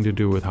anything to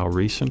do with how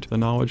recent the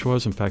knowledge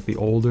was. In fact, the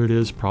older it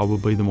is,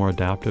 probably the more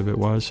adaptive it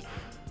was,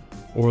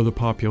 or the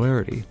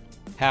popularity.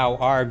 How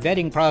our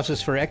vetting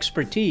process for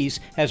expertise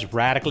has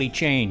radically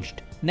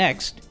changed.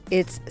 Next.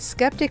 It's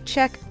Skeptic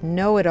Check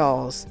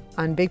Know-It-Alls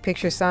on Big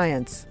Picture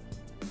Science.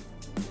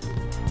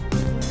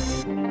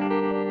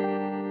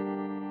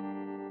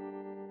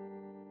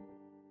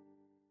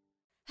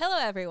 Hello,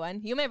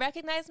 everyone. You may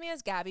recognize me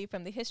as Gabby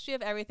from the History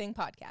of Everything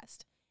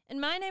podcast. And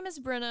my name is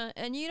Brenna,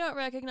 and you don't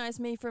recognize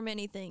me from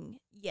anything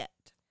yet.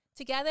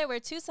 Together,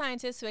 we're two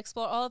scientists who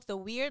explore all of the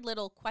weird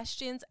little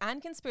questions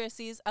and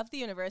conspiracies of the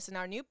universe in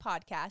our new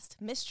podcast,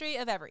 Mystery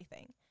of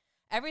Everything.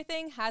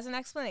 Everything has an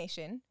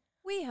explanation.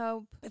 We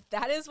hope. But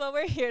that is what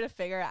we're here to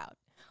figure out.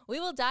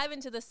 We will dive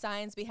into the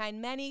science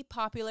behind many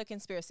popular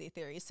conspiracy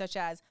theories, such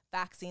as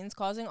vaccines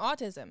causing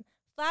autism,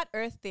 flat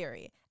Earth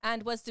theory,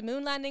 and was the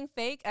moon landing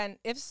fake? And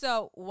if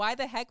so, why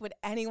the heck would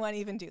anyone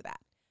even do that?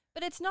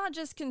 But it's not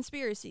just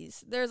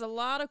conspiracies. There's a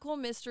lot of cool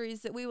mysteries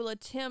that we will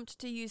attempt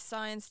to use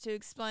science to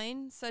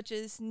explain, such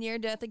as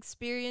near-death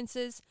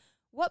experiences,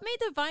 what made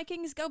the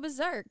Vikings go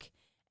berserk,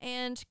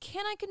 and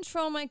can I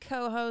control my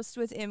co-host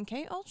with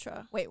MK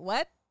Ultra? Wait,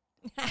 what?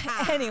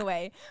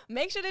 Anyway,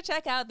 make sure to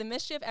check out the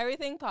Mystery of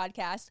Everything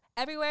podcast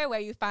everywhere where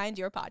you find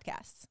your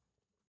podcasts.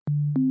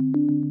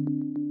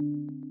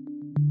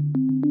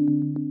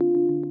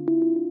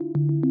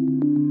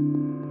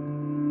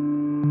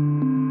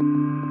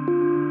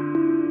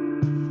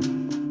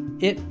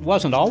 It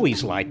wasn't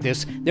always like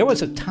this. There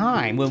was a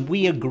time when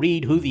we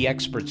agreed who the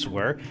experts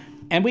were,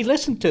 and we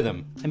listened to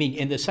them.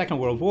 In the Second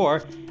World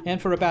War,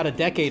 and for about a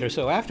decade or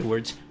so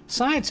afterwards,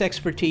 science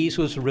expertise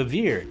was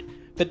revered.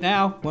 But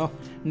now, well,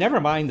 never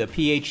mind the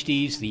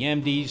PhDs, the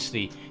MDs,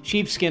 the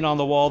sheepskin on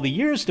the wall, the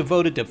years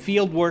devoted to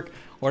field work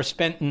or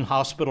spent in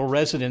hospital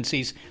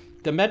residencies.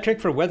 The metric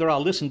for whether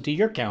I'll listen to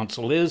your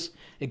counsel is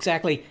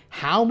exactly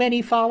how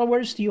many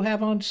followers do you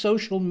have on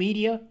social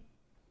media?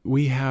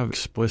 We have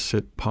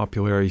explicit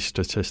popularity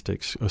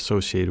statistics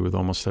associated with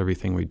almost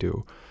everything we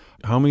do.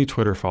 How many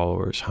Twitter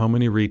followers, how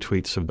many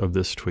retweets of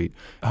this tweet,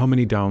 how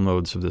many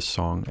downloads of this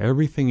song.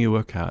 Everything you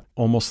look at,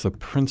 almost the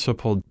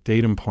principal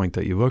datum point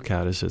that you look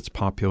at is its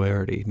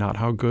popularity, not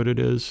how good it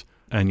is,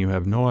 and you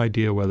have no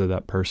idea whether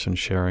that person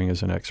sharing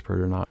is an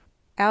expert or not.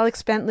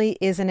 Alex Bentley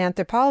is an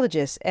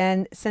anthropologist,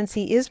 and since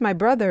he is my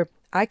brother,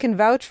 I can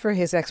vouch for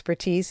his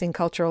expertise in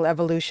cultural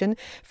evolution,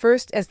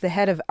 first as the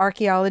head of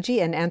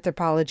archaeology and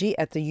anthropology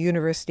at the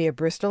University of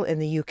Bristol in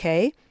the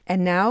UK,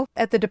 and now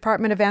at the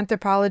Department of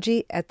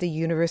Anthropology at the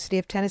University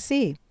of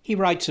Tennessee. He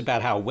writes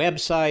about how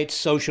websites,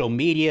 social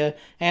media,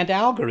 and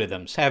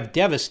algorithms have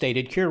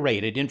devastated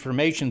curated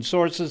information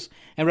sources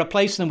and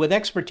replaced them with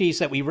expertise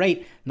that we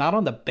rate not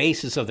on the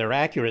basis of their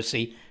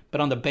accuracy,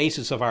 but on the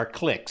basis of our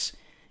clicks.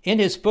 In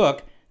his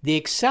book, The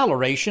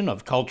Acceleration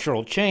of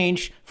Cultural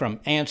Change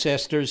from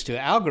Ancestors to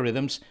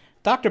Algorithms,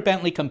 Dr.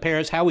 Bentley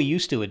compares how we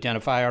used to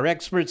identify our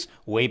experts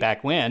way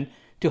back when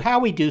to how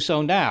we do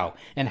so now,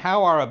 and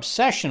how our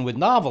obsession with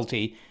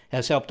novelty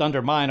has helped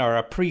undermine our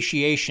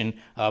appreciation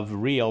of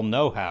real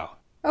know-how.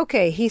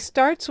 Okay, he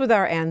starts with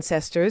our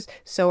ancestors,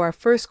 so our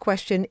first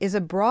question is a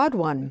broad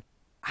one.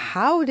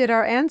 How did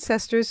our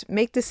ancestors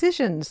make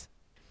decisions?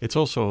 It's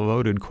also a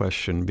loaded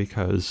question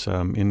because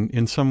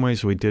in some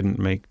ways we didn't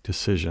make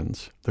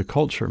decisions. The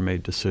culture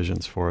made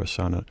decisions for us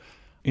on an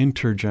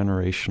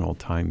intergenerational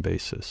time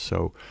basis.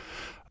 So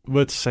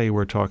let's say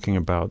we're talking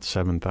about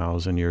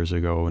 7,000 years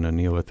ago in a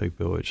Neolithic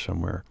village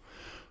somewhere.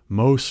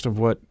 Most of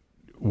what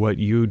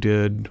you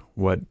did,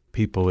 what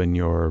people in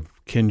your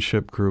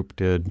kinship group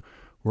did,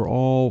 were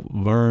all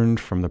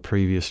learned from the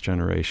previous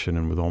generation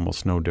and with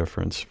almost no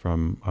difference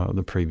from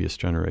the previous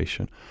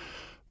generation.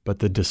 But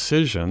the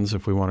decisions,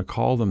 if we want to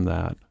call them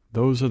that,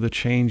 those are the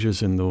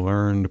changes in the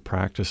learned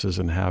practices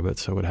and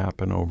habits that would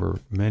happen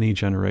over many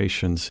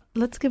generations.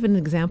 Let's give an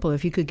example,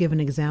 if you could give an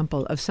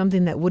example of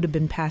something that would have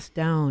been passed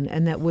down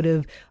and that would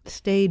have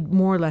stayed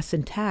more or less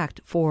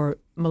intact for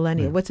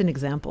millennia. Yeah. What's an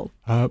example?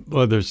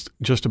 Well, there's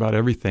just about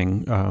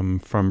everything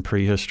from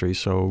prehistory.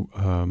 So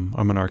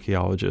I'm an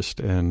archaeologist,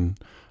 and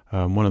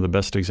one of the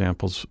best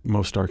examples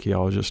most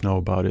archaeologists know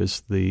about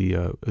is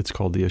it's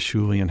called the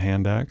Acheulean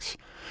hand axe,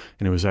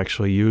 and it was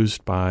actually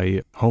used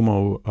by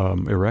Homo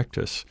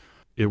erectus.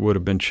 It would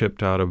have been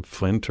chipped out of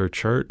flint or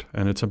chert,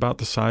 and it's about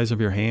the size of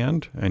your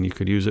hand, and you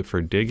could use it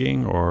for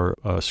digging or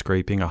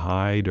scraping a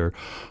hide or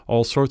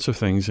all sorts of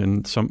things.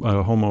 And some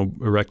Homo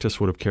erectus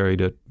would have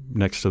carried it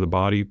next to the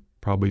body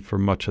probably for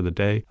much of the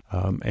day,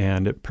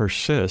 and it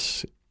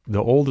persists.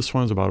 The oldest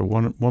one is about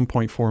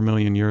 1.4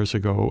 million years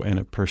ago, and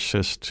it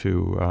persists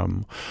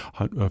to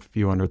a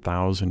few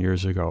 100,000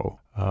 years ago,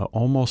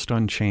 almost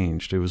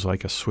unchanged. It was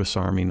like a Swiss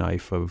Army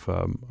knife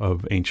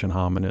of ancient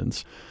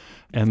hominins.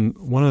 And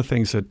one of the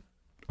things that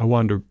I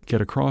wanted to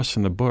get across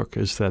in the book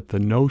is that the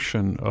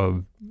notion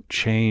of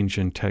change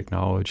in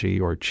technology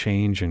or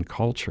change in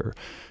culture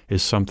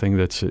is something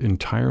that's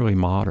entirely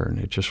modern.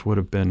 It just would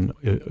have been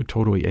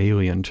totally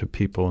alien to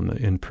people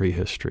in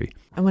prehistory.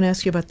 I want to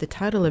ask you about the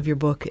title of your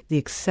book, The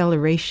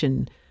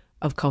Acceleration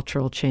of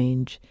Cultural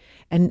Change.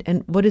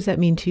 And what does that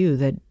mean to you,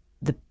 that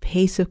the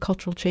pace of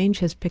cultural change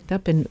has picked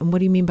up? And what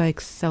do you mean by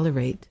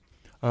accelerate?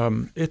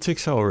 It's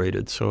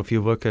accelerated. So if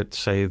you look at,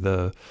 say,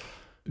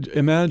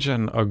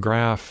 imagine a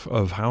graph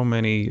of how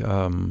many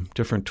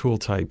different tool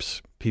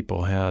types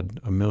people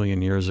had 1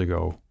 million years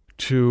ago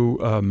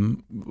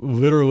to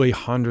literally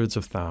hundreds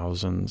of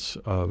thousands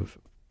of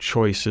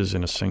choices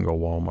in a single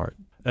Walmart.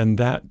 And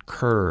that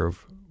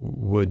curve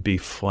would be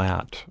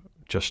flat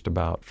just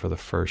about for the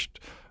first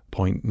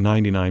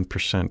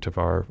 0.99% of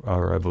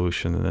our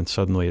evolution, and then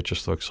suddenly it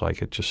just looks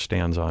like it just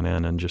stands on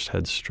end and just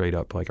heads straight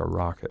up like a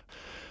rocket.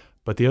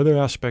 But the other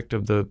aspect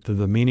of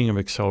the meaning of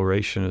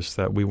acceleration is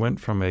that we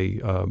went from a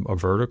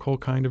vertical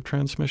kind of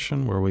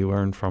transmission where we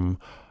learned from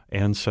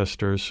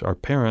ancestors, our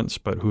parents,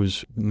 but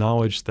whose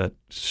knowledge that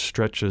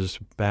stretches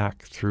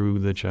back through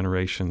the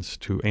generations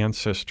to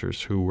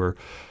ancestors who were,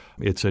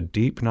 it's a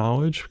deep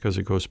knowledge because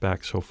it goes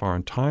back so far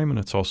in time, and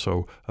it's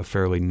also a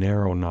fairly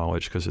narrow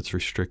knowledge because it's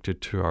restricted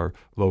to our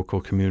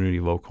local community,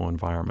 local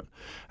environment.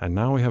 And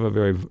now we have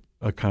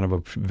a kind of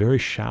a very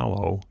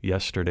shallow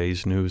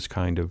yesterday's news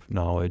kind of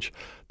knowledge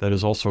that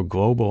is also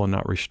global and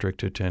not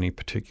restricted to any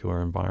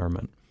particular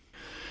environment.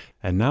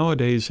 And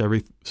nowadays,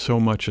 so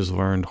much is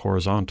learned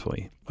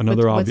horizontally.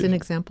 What's an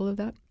example of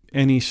that?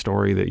 Any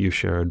story that you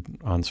shared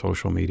on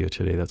social media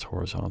today that's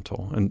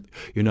horizontal. And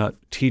you're not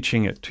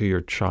teaching it to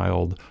your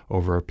child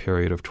over a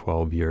period of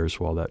 12 years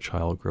while that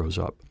child grows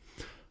up.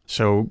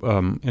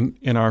 So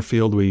in our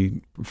field,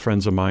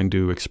 friends of mine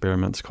do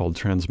experiments called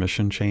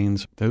transmission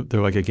chains.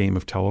 They're like a game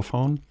of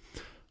telephone,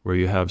 where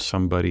you have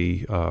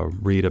somebody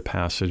read a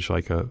passage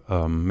like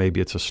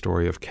maybe it's a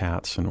story of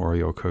cats and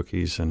Oreo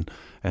cookies and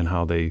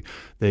how they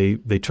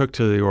took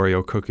to the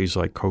Oreo cookies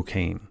like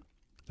cocaine.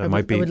 I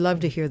would love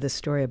to hear this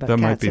story about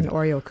cats and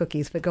Oreo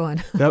cookies, but go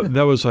on.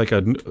 that was like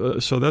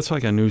that's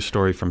like a news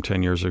story from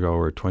 10 years ago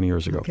or 20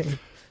 years ago. Okay.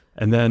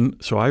 And then,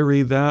 so I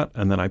read that,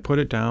 and then I put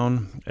it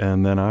down,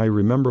 and then I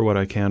remember what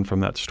I can from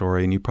that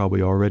story, and you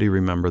probably already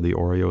remember the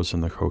Oreos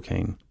and the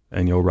cocaine.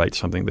 And you'll write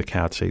something, the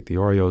cats ate the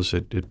Oreos,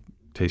 it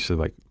tasted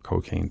like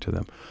cocaine to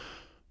them.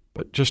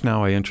 But just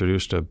now I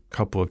introduced a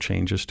couple of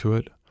changes to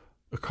it.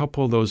 A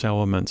couple of those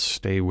elements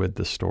stay with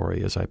the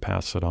story as I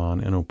pass it on,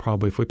 and it'll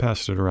probably, if we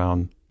passed it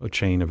around a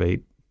chain of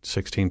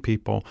 16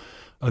 people,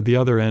 at the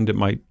other end,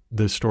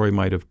 the story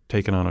might have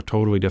taken on a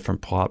totally different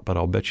plot, but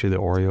I'll bet you the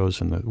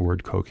Oreos and the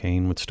word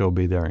cocaine would still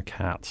be there in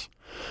cats.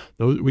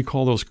 We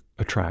call those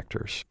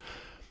attractors.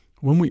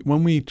 When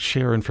we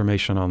share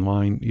information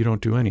online, you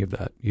don't do any of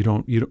that.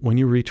 When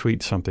you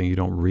retweet something, you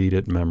don't read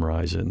it,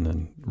 memorize it, and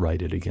then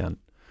write it again.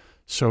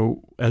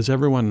 So as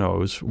everyone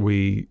knows,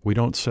 we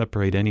don't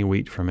separate any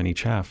wheat from any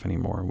chaff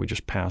anymore. We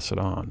just pass it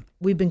on.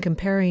 We've been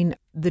comparing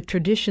the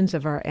traditions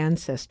of our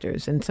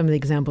ancestors, and some of the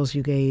examples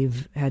you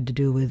gave had to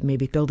do with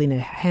maybe building a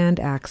hand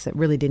axe that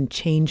really didn't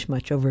change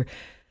much over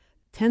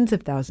tens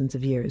of thousands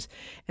of years,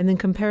 and then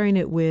comparing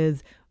it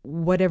with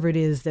whatever it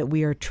is that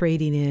we are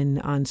trading in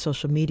on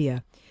social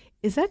media.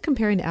 Is that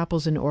comparing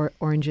apples and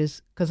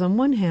oranges? Because on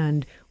one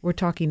hand, we're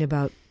talking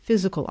about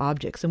physical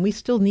objects, and we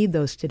still need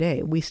those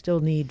today. We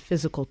still need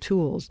physical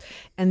tools.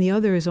 And the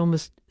other is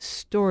almost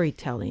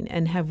storytelling.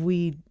 And have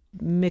we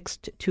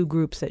mixed two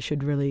groups that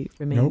should really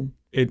remain Nope.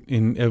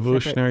 In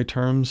evolutionary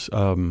terms,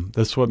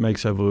 that's what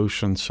makes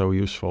evolution so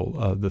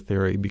useful, the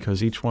theory,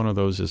 because each one of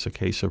those is a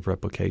case of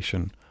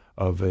replication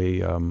of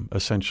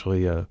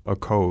essentially a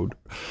code.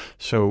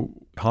 So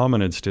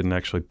hominids didn't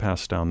actually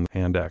pass down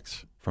hand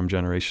axe from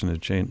generation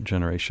to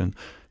generation.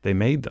 They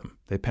made them.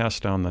 They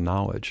passed down the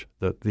knowledge,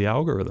 the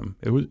algorithm.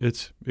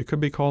 It could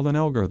be called an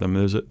algorithm.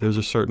 There's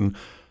a certain,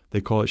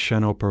 they call it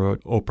chaîne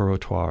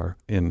opératoire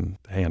in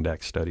hand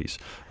axe studies.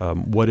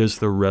 What is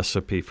the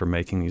recipe for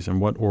making these? In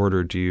what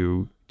order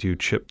do you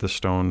chip the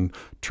stone,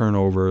 turn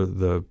over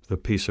the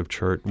piece of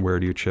chert, where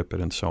do you chip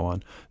it, and so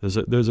on?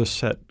 There's a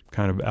set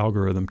kind of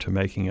algorithm to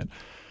making it.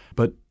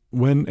 But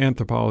when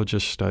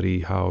anthropologists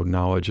study how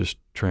knowledge is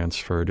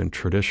transferred in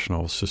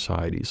traditional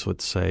societies,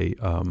 let's say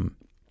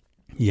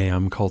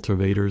yam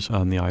cultivators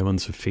on the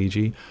islands of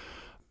Fiji.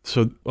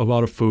 So a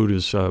lot of food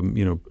is,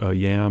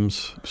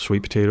 yams,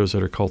 sweet potatoes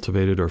that are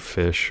cultivated, or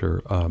fish,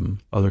 or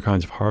other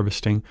kinds of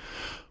harvesting.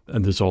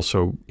 And there's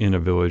also, in a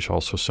village,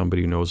 also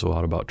somebody who knows a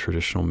lot about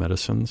traditional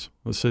medicines.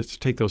 Let's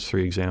take those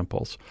three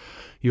examples.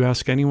 You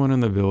ask anyone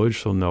in the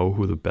village, they'll know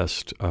who the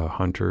best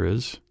hunter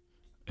is.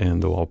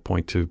 And they'll all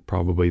point to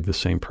probably the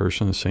same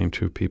person, the same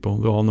two people.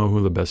 They'll all know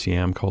who the best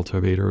yam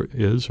cultivator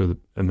is, and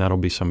that'll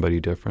be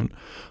somebody different.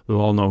 They'll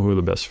all know who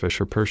the best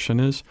fisher person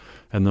is,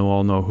 and they'll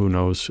all know who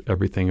knows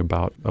everything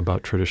about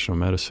traditional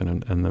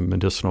medicine and the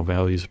medicinal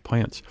values of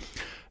plants.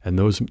 And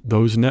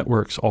those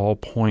networks all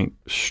point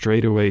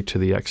straight away to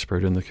the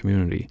expert in the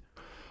community.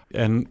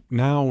 And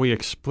now we have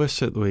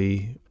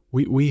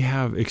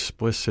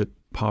explicit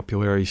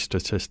popularity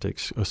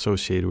statistics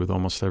associated with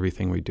almost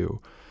everything we do.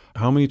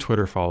 How many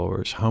Twitter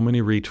followers, how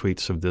many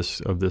retweets of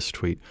this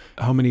tweet,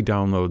 how many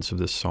downloads of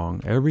this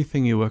song,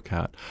 everything you look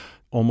at,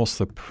 almost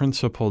the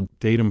principal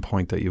datum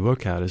point that you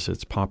look at is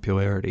its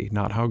popularity,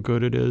 not how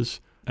good it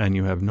is, and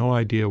you have no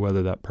idea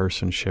whether that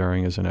person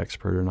sharing is an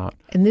expert or not.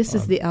 And this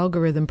is the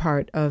algorithm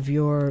part of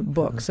your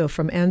book. So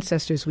from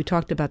ancestors, we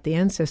talked about the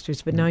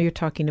ancestors, but now you're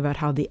talking about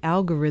how the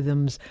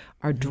algorithms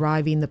are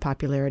driving the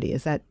popularity.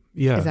 Is that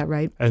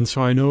right? And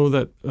so I know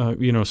that,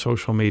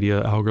 social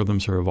media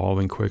algorithms are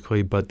evolving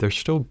quickly, but they're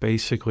still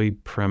basically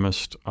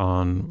premised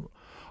on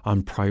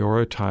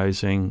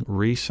prioritizing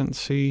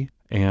recency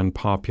and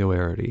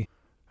popularity.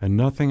 And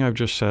nothing I've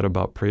just said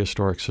about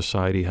prehistoric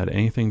society had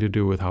anything to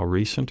do with how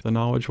recent the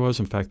knowledge was.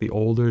 In fact, the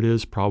older it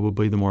is,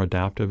 probably the more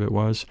adaptive it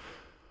was,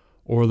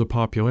 or the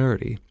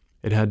popularity.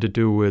 It had to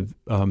do with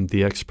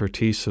the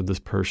expertise of this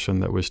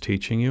person that was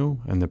teaching you,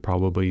 and that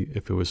probably,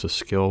 if it was a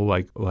skill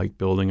like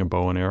building a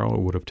bow and arrow,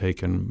 it would have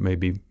taken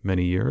maybe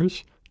many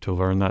years to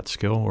learn that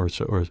skill, or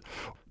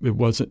it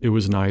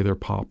was neither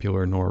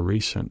popular nor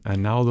recent.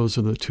 And now those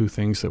are the two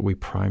things that we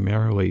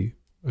primarily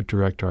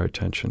direct our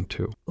attention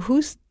to.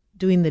 Who's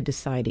doing the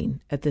deciding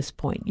at this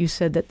point? You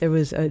said that there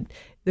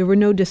were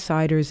no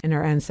deciders in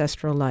our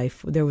ancestral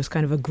life. There was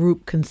kind of a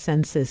group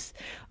consensus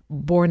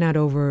borne out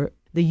over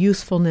the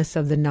usefulness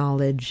of the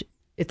knowledge,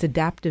 its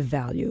adaptive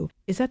value.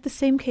 Is that the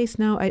same case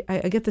now?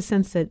 I get the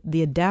sense that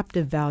the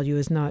adaptive value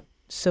is not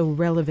so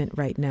relevant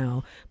right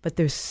now, but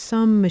there's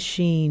some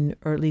machine,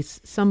 or at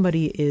least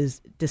somebody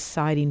is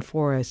deciding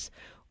for us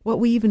what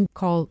we even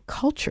call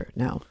culture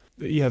now.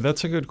 Yeah,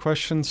 that's a good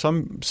question.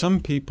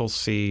 Some people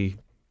see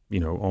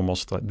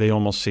they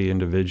almost see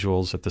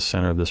individuals at the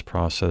center of this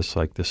process,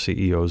 like the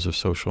CEOs of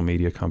social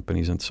media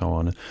companies and so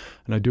on.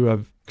 And I do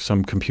have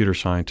some computer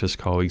scientist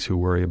colleagues who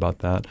worry about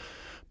that.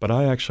 But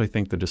I actually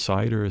think the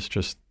decider is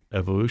just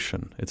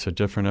evolution. It's a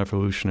different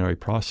evolutionary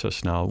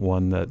process now,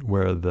 one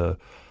where the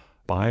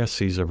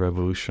biases of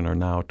evolution are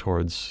now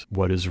towards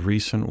what is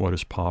recent, what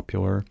is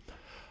popular.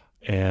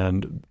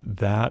 And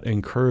that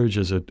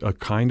encourages a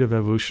kind of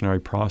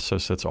evolutionary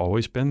process that's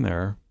always been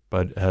there,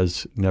 but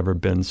has never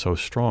been so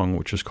strong,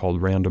 which is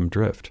called random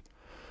drift.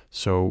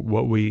 So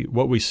what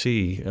we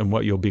see and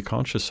what you'll be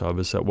conscious of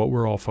is that what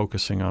we're all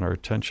focusing on our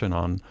attention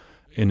on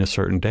in a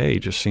certain day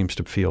just seems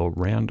to feel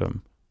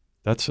random.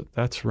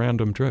 That's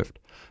random drift.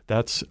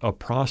 That's a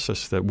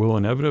process that will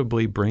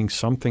inevitably bring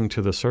something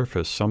to the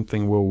surface.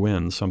 Something will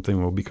win.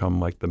 Something will become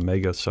like the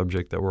mega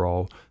subject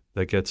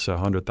that gets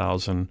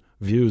 100,000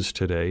 views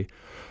today.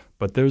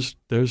 But there's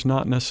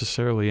not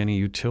necessarily any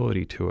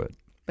utility to it.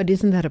 But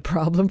isn't that a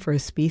problem for a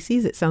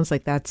species? It sounds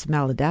like that's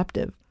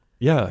maladaptive.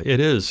 Yeah, it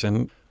is.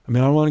 And I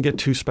mean, I don't want to get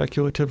too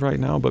speculative right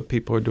now, but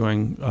people are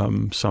doing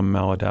some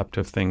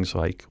maladaptive things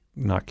like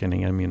not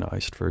getting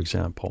immunized, for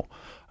example.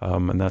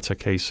 And that's a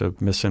case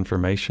of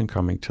misinformation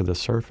coming to the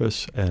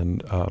surface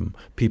and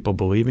people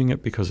believing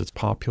it because it's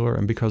popular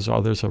and because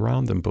others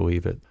around them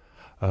believe it.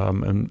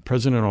 And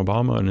President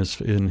Obama,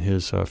 in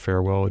his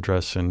farewell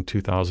address in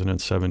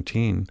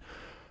 2017,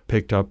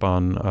 picked up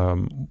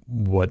on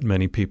what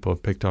many people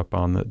have picked up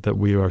on, that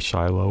we are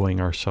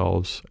siloing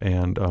ourselves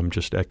and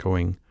just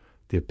echoing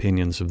the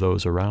opinions of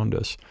those around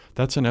us.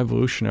 That's an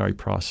evolutionary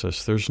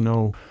process. There's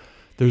no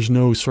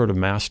sort of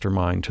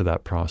mastermind to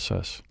that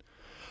process.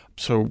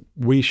 So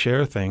we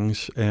share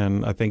things,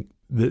 and I think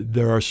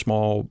there are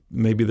small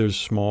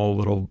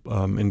little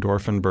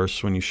endorphin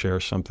bursts when you share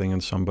something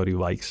and somebody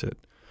likes it.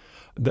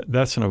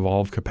 That's an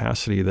evolved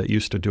capacity that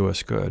used to do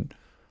us good,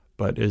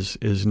 but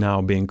is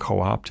now being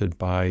co-opted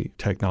by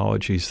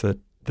technologies that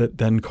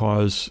then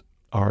cause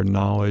our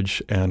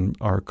knowledge and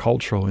our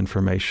cultural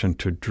information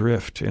to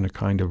drift in a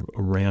kind of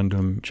a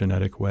random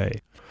genetic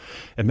way.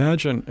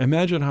 Imagine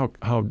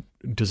how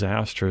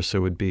disastrous it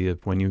would be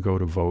if when you go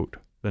to vote,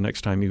 the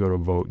next time you go to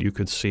vote, you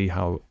could see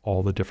how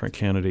all the different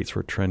candidates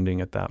were trending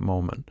at that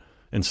moment,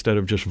 instead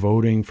of just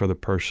voting for the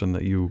person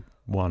that you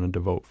wanted to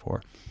vote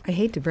for. I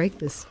hate to break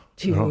this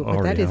to you,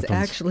 but that is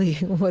actually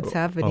what's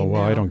happening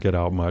well, now. I don't get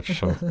out much,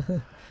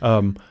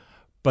 so.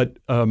 But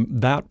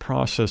that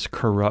process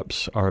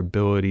corrupts our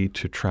ability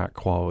to track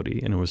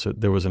quality. And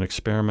there was an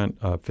experiment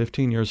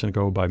 15 years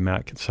ago by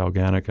Matt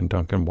Salganik and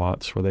Duncan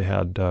Watts where they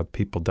had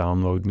people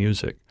download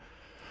music.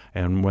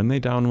 And when they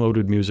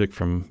downloaded music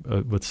from,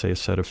 let's say, a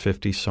set of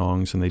 50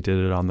 songs, and they did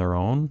it on their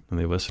own, and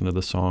they listened to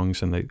the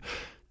songs, and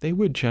they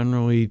would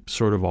generally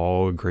sort of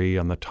all agree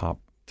on the top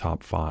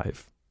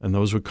 5. And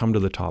those would come to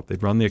the top.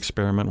 They'd run the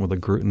experiment with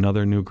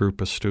another new group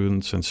of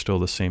students and still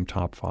the same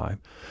top 5.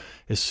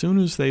 As soon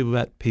as they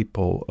let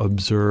people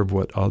observe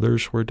what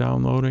others were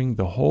downloading,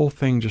 the whole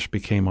thing just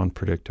became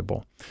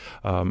unpredictable.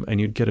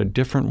 And you'd get a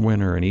different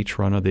winner in each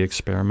run of the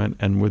experiment,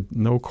 and with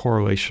no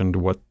correlation to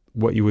what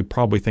you would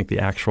probably think the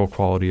actual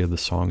quality of the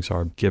songs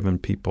are, given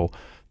people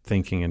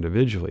thinking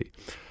individually.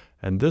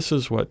 And this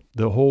is what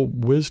the whole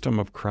wisdom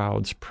of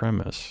crowds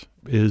premise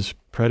is,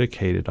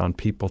 predicated on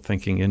people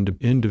thinking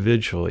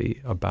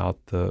individually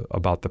about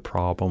the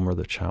problem or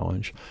the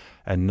challenge,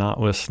 and not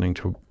listening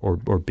to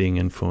or being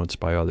influenced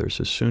by others.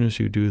 As soon as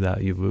you do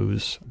that, you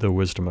lose the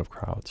wisdom of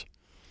crowds.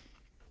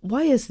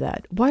 Why is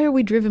that? Why are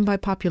we driven by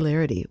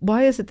popularity?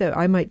 Why is it that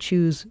I might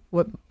choose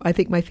what I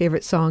think my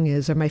favorite song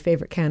is, or my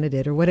favorite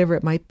candidate, or whatever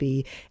it might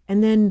be,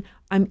 and then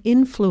I'm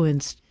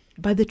influenced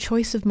by the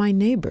choice of my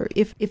neighbor?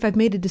 If I've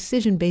made a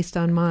decision based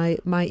on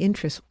my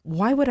interests,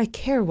 why would I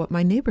care what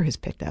my neighbor has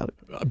picked out?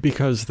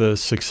 Because the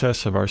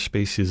success of our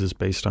species is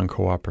based on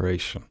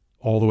cooperation,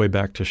 all the way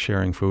back to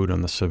sharing food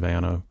on the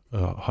savannah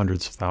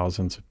hundreds of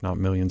thousands, if not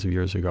millions of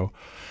years ago.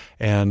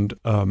 And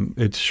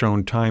it's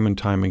shown time and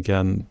time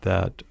again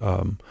that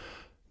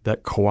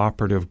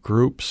cooperative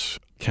groups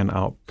can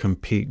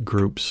outcompete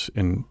groups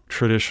in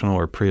traditional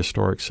or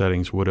prehistoric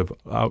settings would have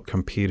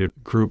outcompeted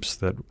groups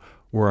that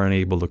were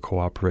unable to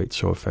cooperate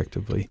so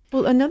effectively.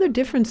 Well, another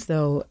difference,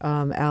 though,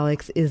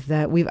 Alex, is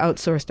that we've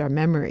outsourced our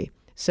memory.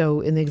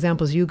 So in the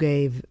examples you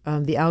gave,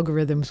 the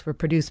algorithms were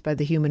produced by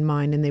the human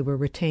mind, and they were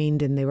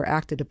retained and they were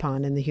acted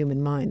upon in the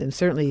human mind. And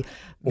certainly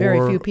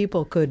very few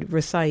people could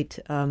recite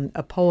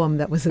a poem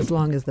that was as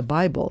long as the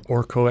Bible.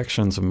 Or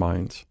collections of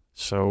minds.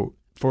 So,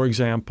 for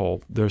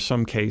example, there are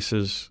some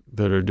cases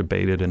that are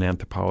debated in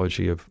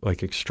anthropology of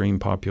like extreme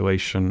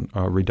population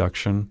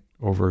reduction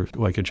over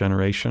like a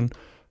generation,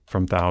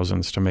 from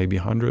thousands to maybe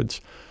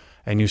hundreds.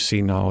 And you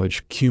see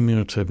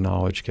cumulative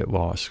knowledge get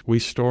lost. We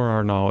store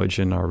our knowledge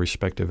in our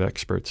respective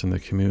experts in the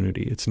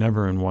community. It's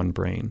never in one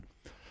brain.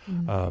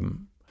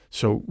 Mm-hmm.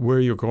 So where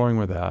you're going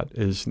with that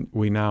is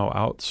we now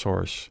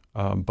outsource,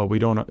 but we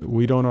don't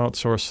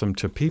outsource them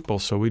to people,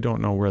 so we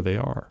don't know where they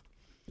are.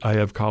 I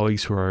have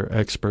colleagues who are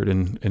expert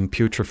in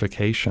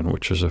putrefaction,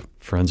 which is a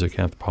forensic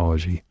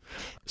anthropology.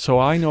 So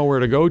I know where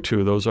to go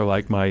to. Those are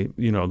like my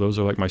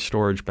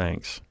storage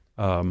banks.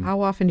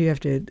 How often do you have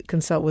to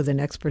consult with an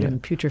expert in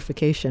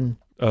putrefaction?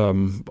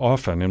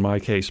 Often, in my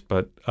case,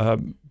 but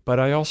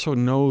I also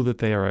know that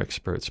they are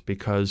experts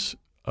because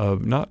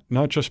of not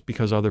just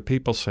because other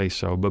people say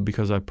so, but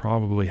because I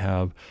probably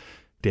have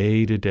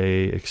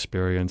day-to-day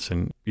experience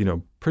and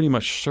pretty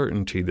much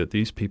certainty that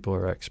these people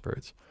are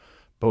experts.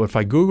 But if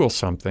I Google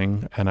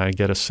something and I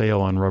get a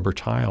sale on rubber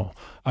tile,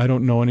 I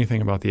don't know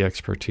anything about the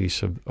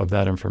expertise of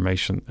that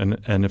information.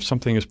 And if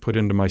something is put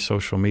into my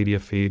social media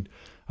feed,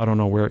 I don't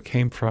know where it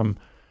came from,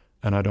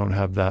 and I don't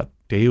have that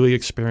daily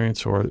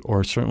experience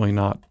or certainly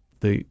not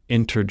the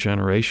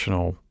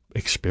intergenerational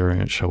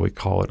experience, shall we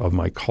call it, of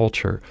my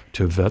culture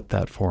to vet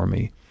that for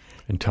me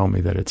and tell me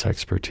that it's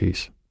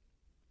expertise.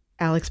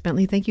 Alex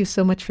Bentley, thank you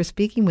so much for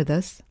speaking with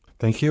us.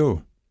 Thank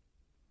you.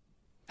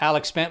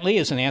 Alex Bentley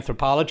is an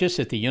anthropologist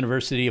at the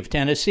University of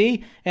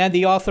Tennessee and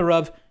the author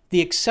of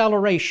The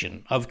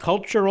Acceleration of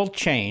Cultural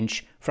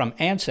Change from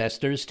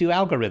Ancestors to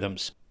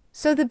Algorithms.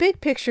 So the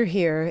big picture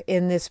here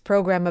in this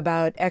program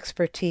about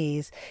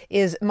expertise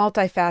is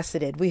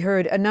multifaceted. We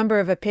heard a number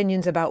of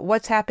opinions about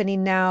what's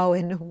happening now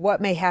and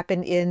what may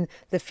happen in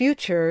the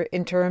future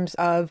in terms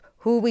of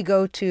who we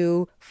go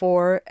to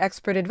for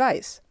expert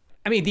advice.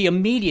 I mean, the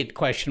immediate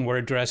question we're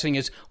addressing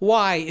is,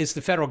 why is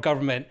the federal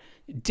government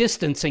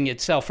distancing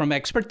itself from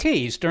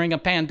expertise during a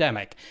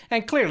pandemic?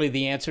 And clearly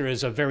the answer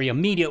is a very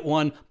immediate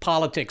one.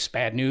 Politics,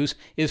 bad news,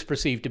 is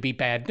perceived to be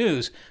bad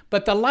news.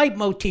 But the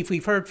leitmotif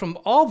we've heard from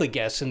all the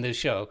guests in this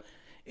show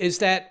is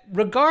that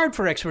regard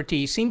for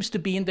expertise seems to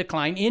be in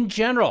decline in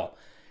general.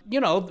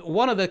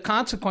 One of the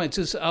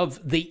consequences of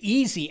the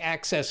easy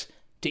access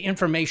to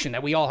information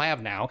that we all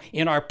have now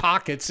in our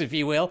pockets, if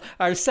you will,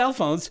 our cell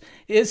phones,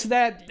 is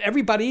that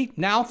everybody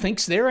now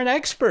thinks they're an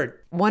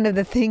expert. One of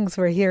the things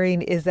we're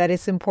hearing is that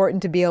it's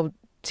important to be able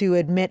to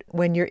admit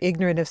when you're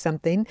ignorant of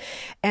something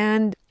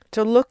and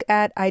to look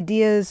at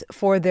ideas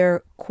for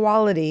their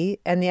quality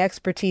and the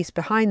expertise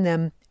behind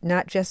them,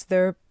 not just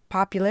their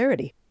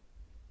popularity.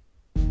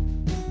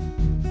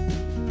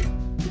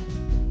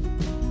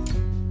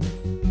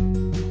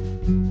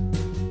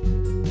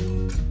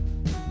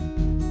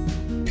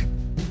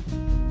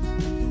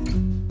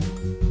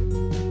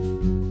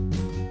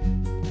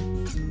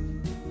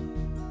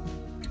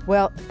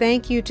 Well,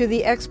 thank you to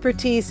the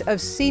expertise of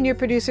senior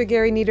producer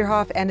Gary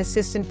Niederhoff and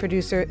assistant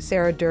producer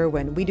Sarah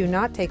Derwin. We do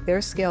not take their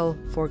skill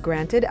for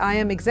granted. I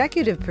am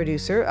executive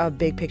producer of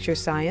Big Picture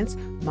Science,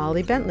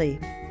 Molly Bentley.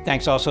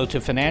 Thanks also to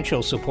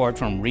financial support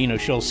from Rena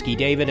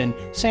Shulsky-David and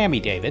Sammy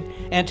David,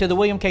 and to the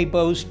William K.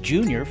 Bowes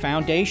Jr.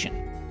 Foundation.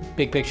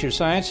 Big Picture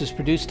Science is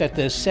produced at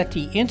the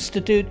SETI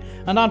Institute,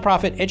 a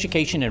nonprofit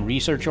education and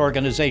research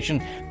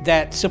organization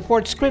that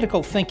supports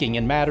critical thinking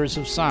in matters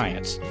of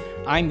science.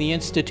 I'm the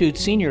Institute's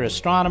senior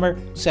astronomer,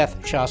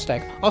 Seth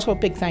Shostak. Also, a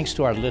big thanks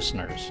to our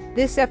listeners.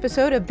 This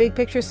episode of Big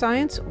Picture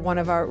Science, one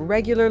of our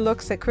regular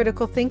looks at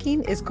critical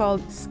thinking, is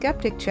called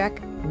Skeptic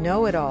Check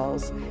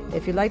Know-It-Alls.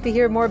 If you'd like to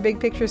hear more Big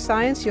Picture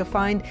Science, you'll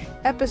find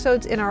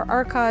episodes in our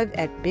archive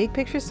at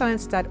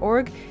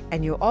bigpicturescience.org,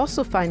 and you'll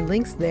also find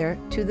links there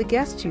to the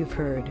guests you've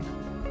heard.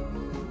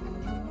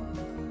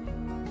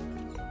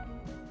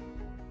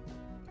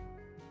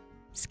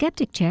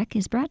 Skeptic Check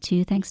is brought to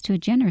you thanks to a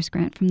generous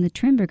grant from the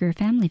Trimberger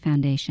Family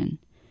Foundation.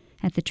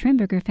 At the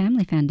Trimberger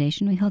Family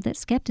Foundation, we hold that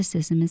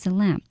skepticism is a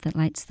lamp that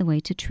lights the way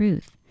to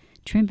truth.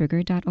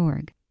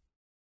 Trimberger.org.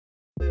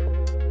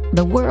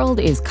 The world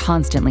is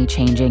constantly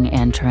changing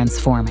and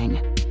transforming.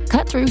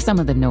 Cut through some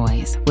of the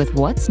noise with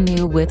What's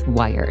New with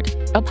Wired,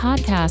 a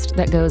podcast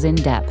that goes in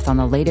depth on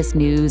the latest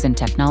news and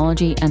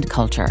technology and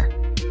culture.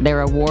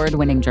 Their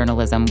award-winning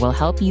journalism will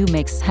help you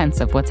make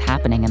sense of what's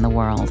happening in the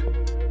world.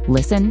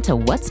 Listen to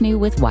What's New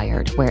with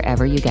Wired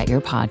wherever you get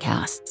your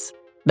podcasts.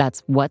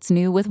 That's What's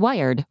New with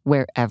Wired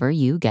wherever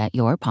you get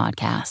your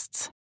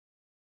podcasts.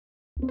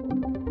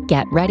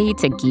 Get ready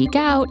to geek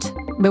out.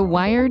 The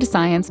Wired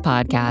Science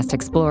Podcast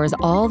explores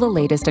all the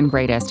latest and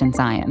greatest in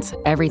science,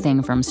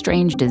 everything from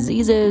strange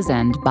diseases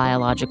and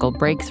biological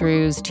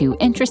breakthroughs to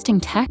interesting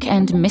tech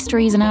and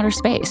mysteries in outer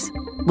space.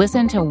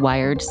 Listen to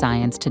Wired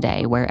Science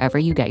today wherever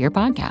you get your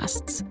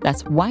podcasts.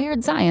 That's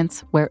Wired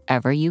Science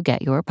wherever you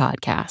get your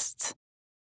podcasts.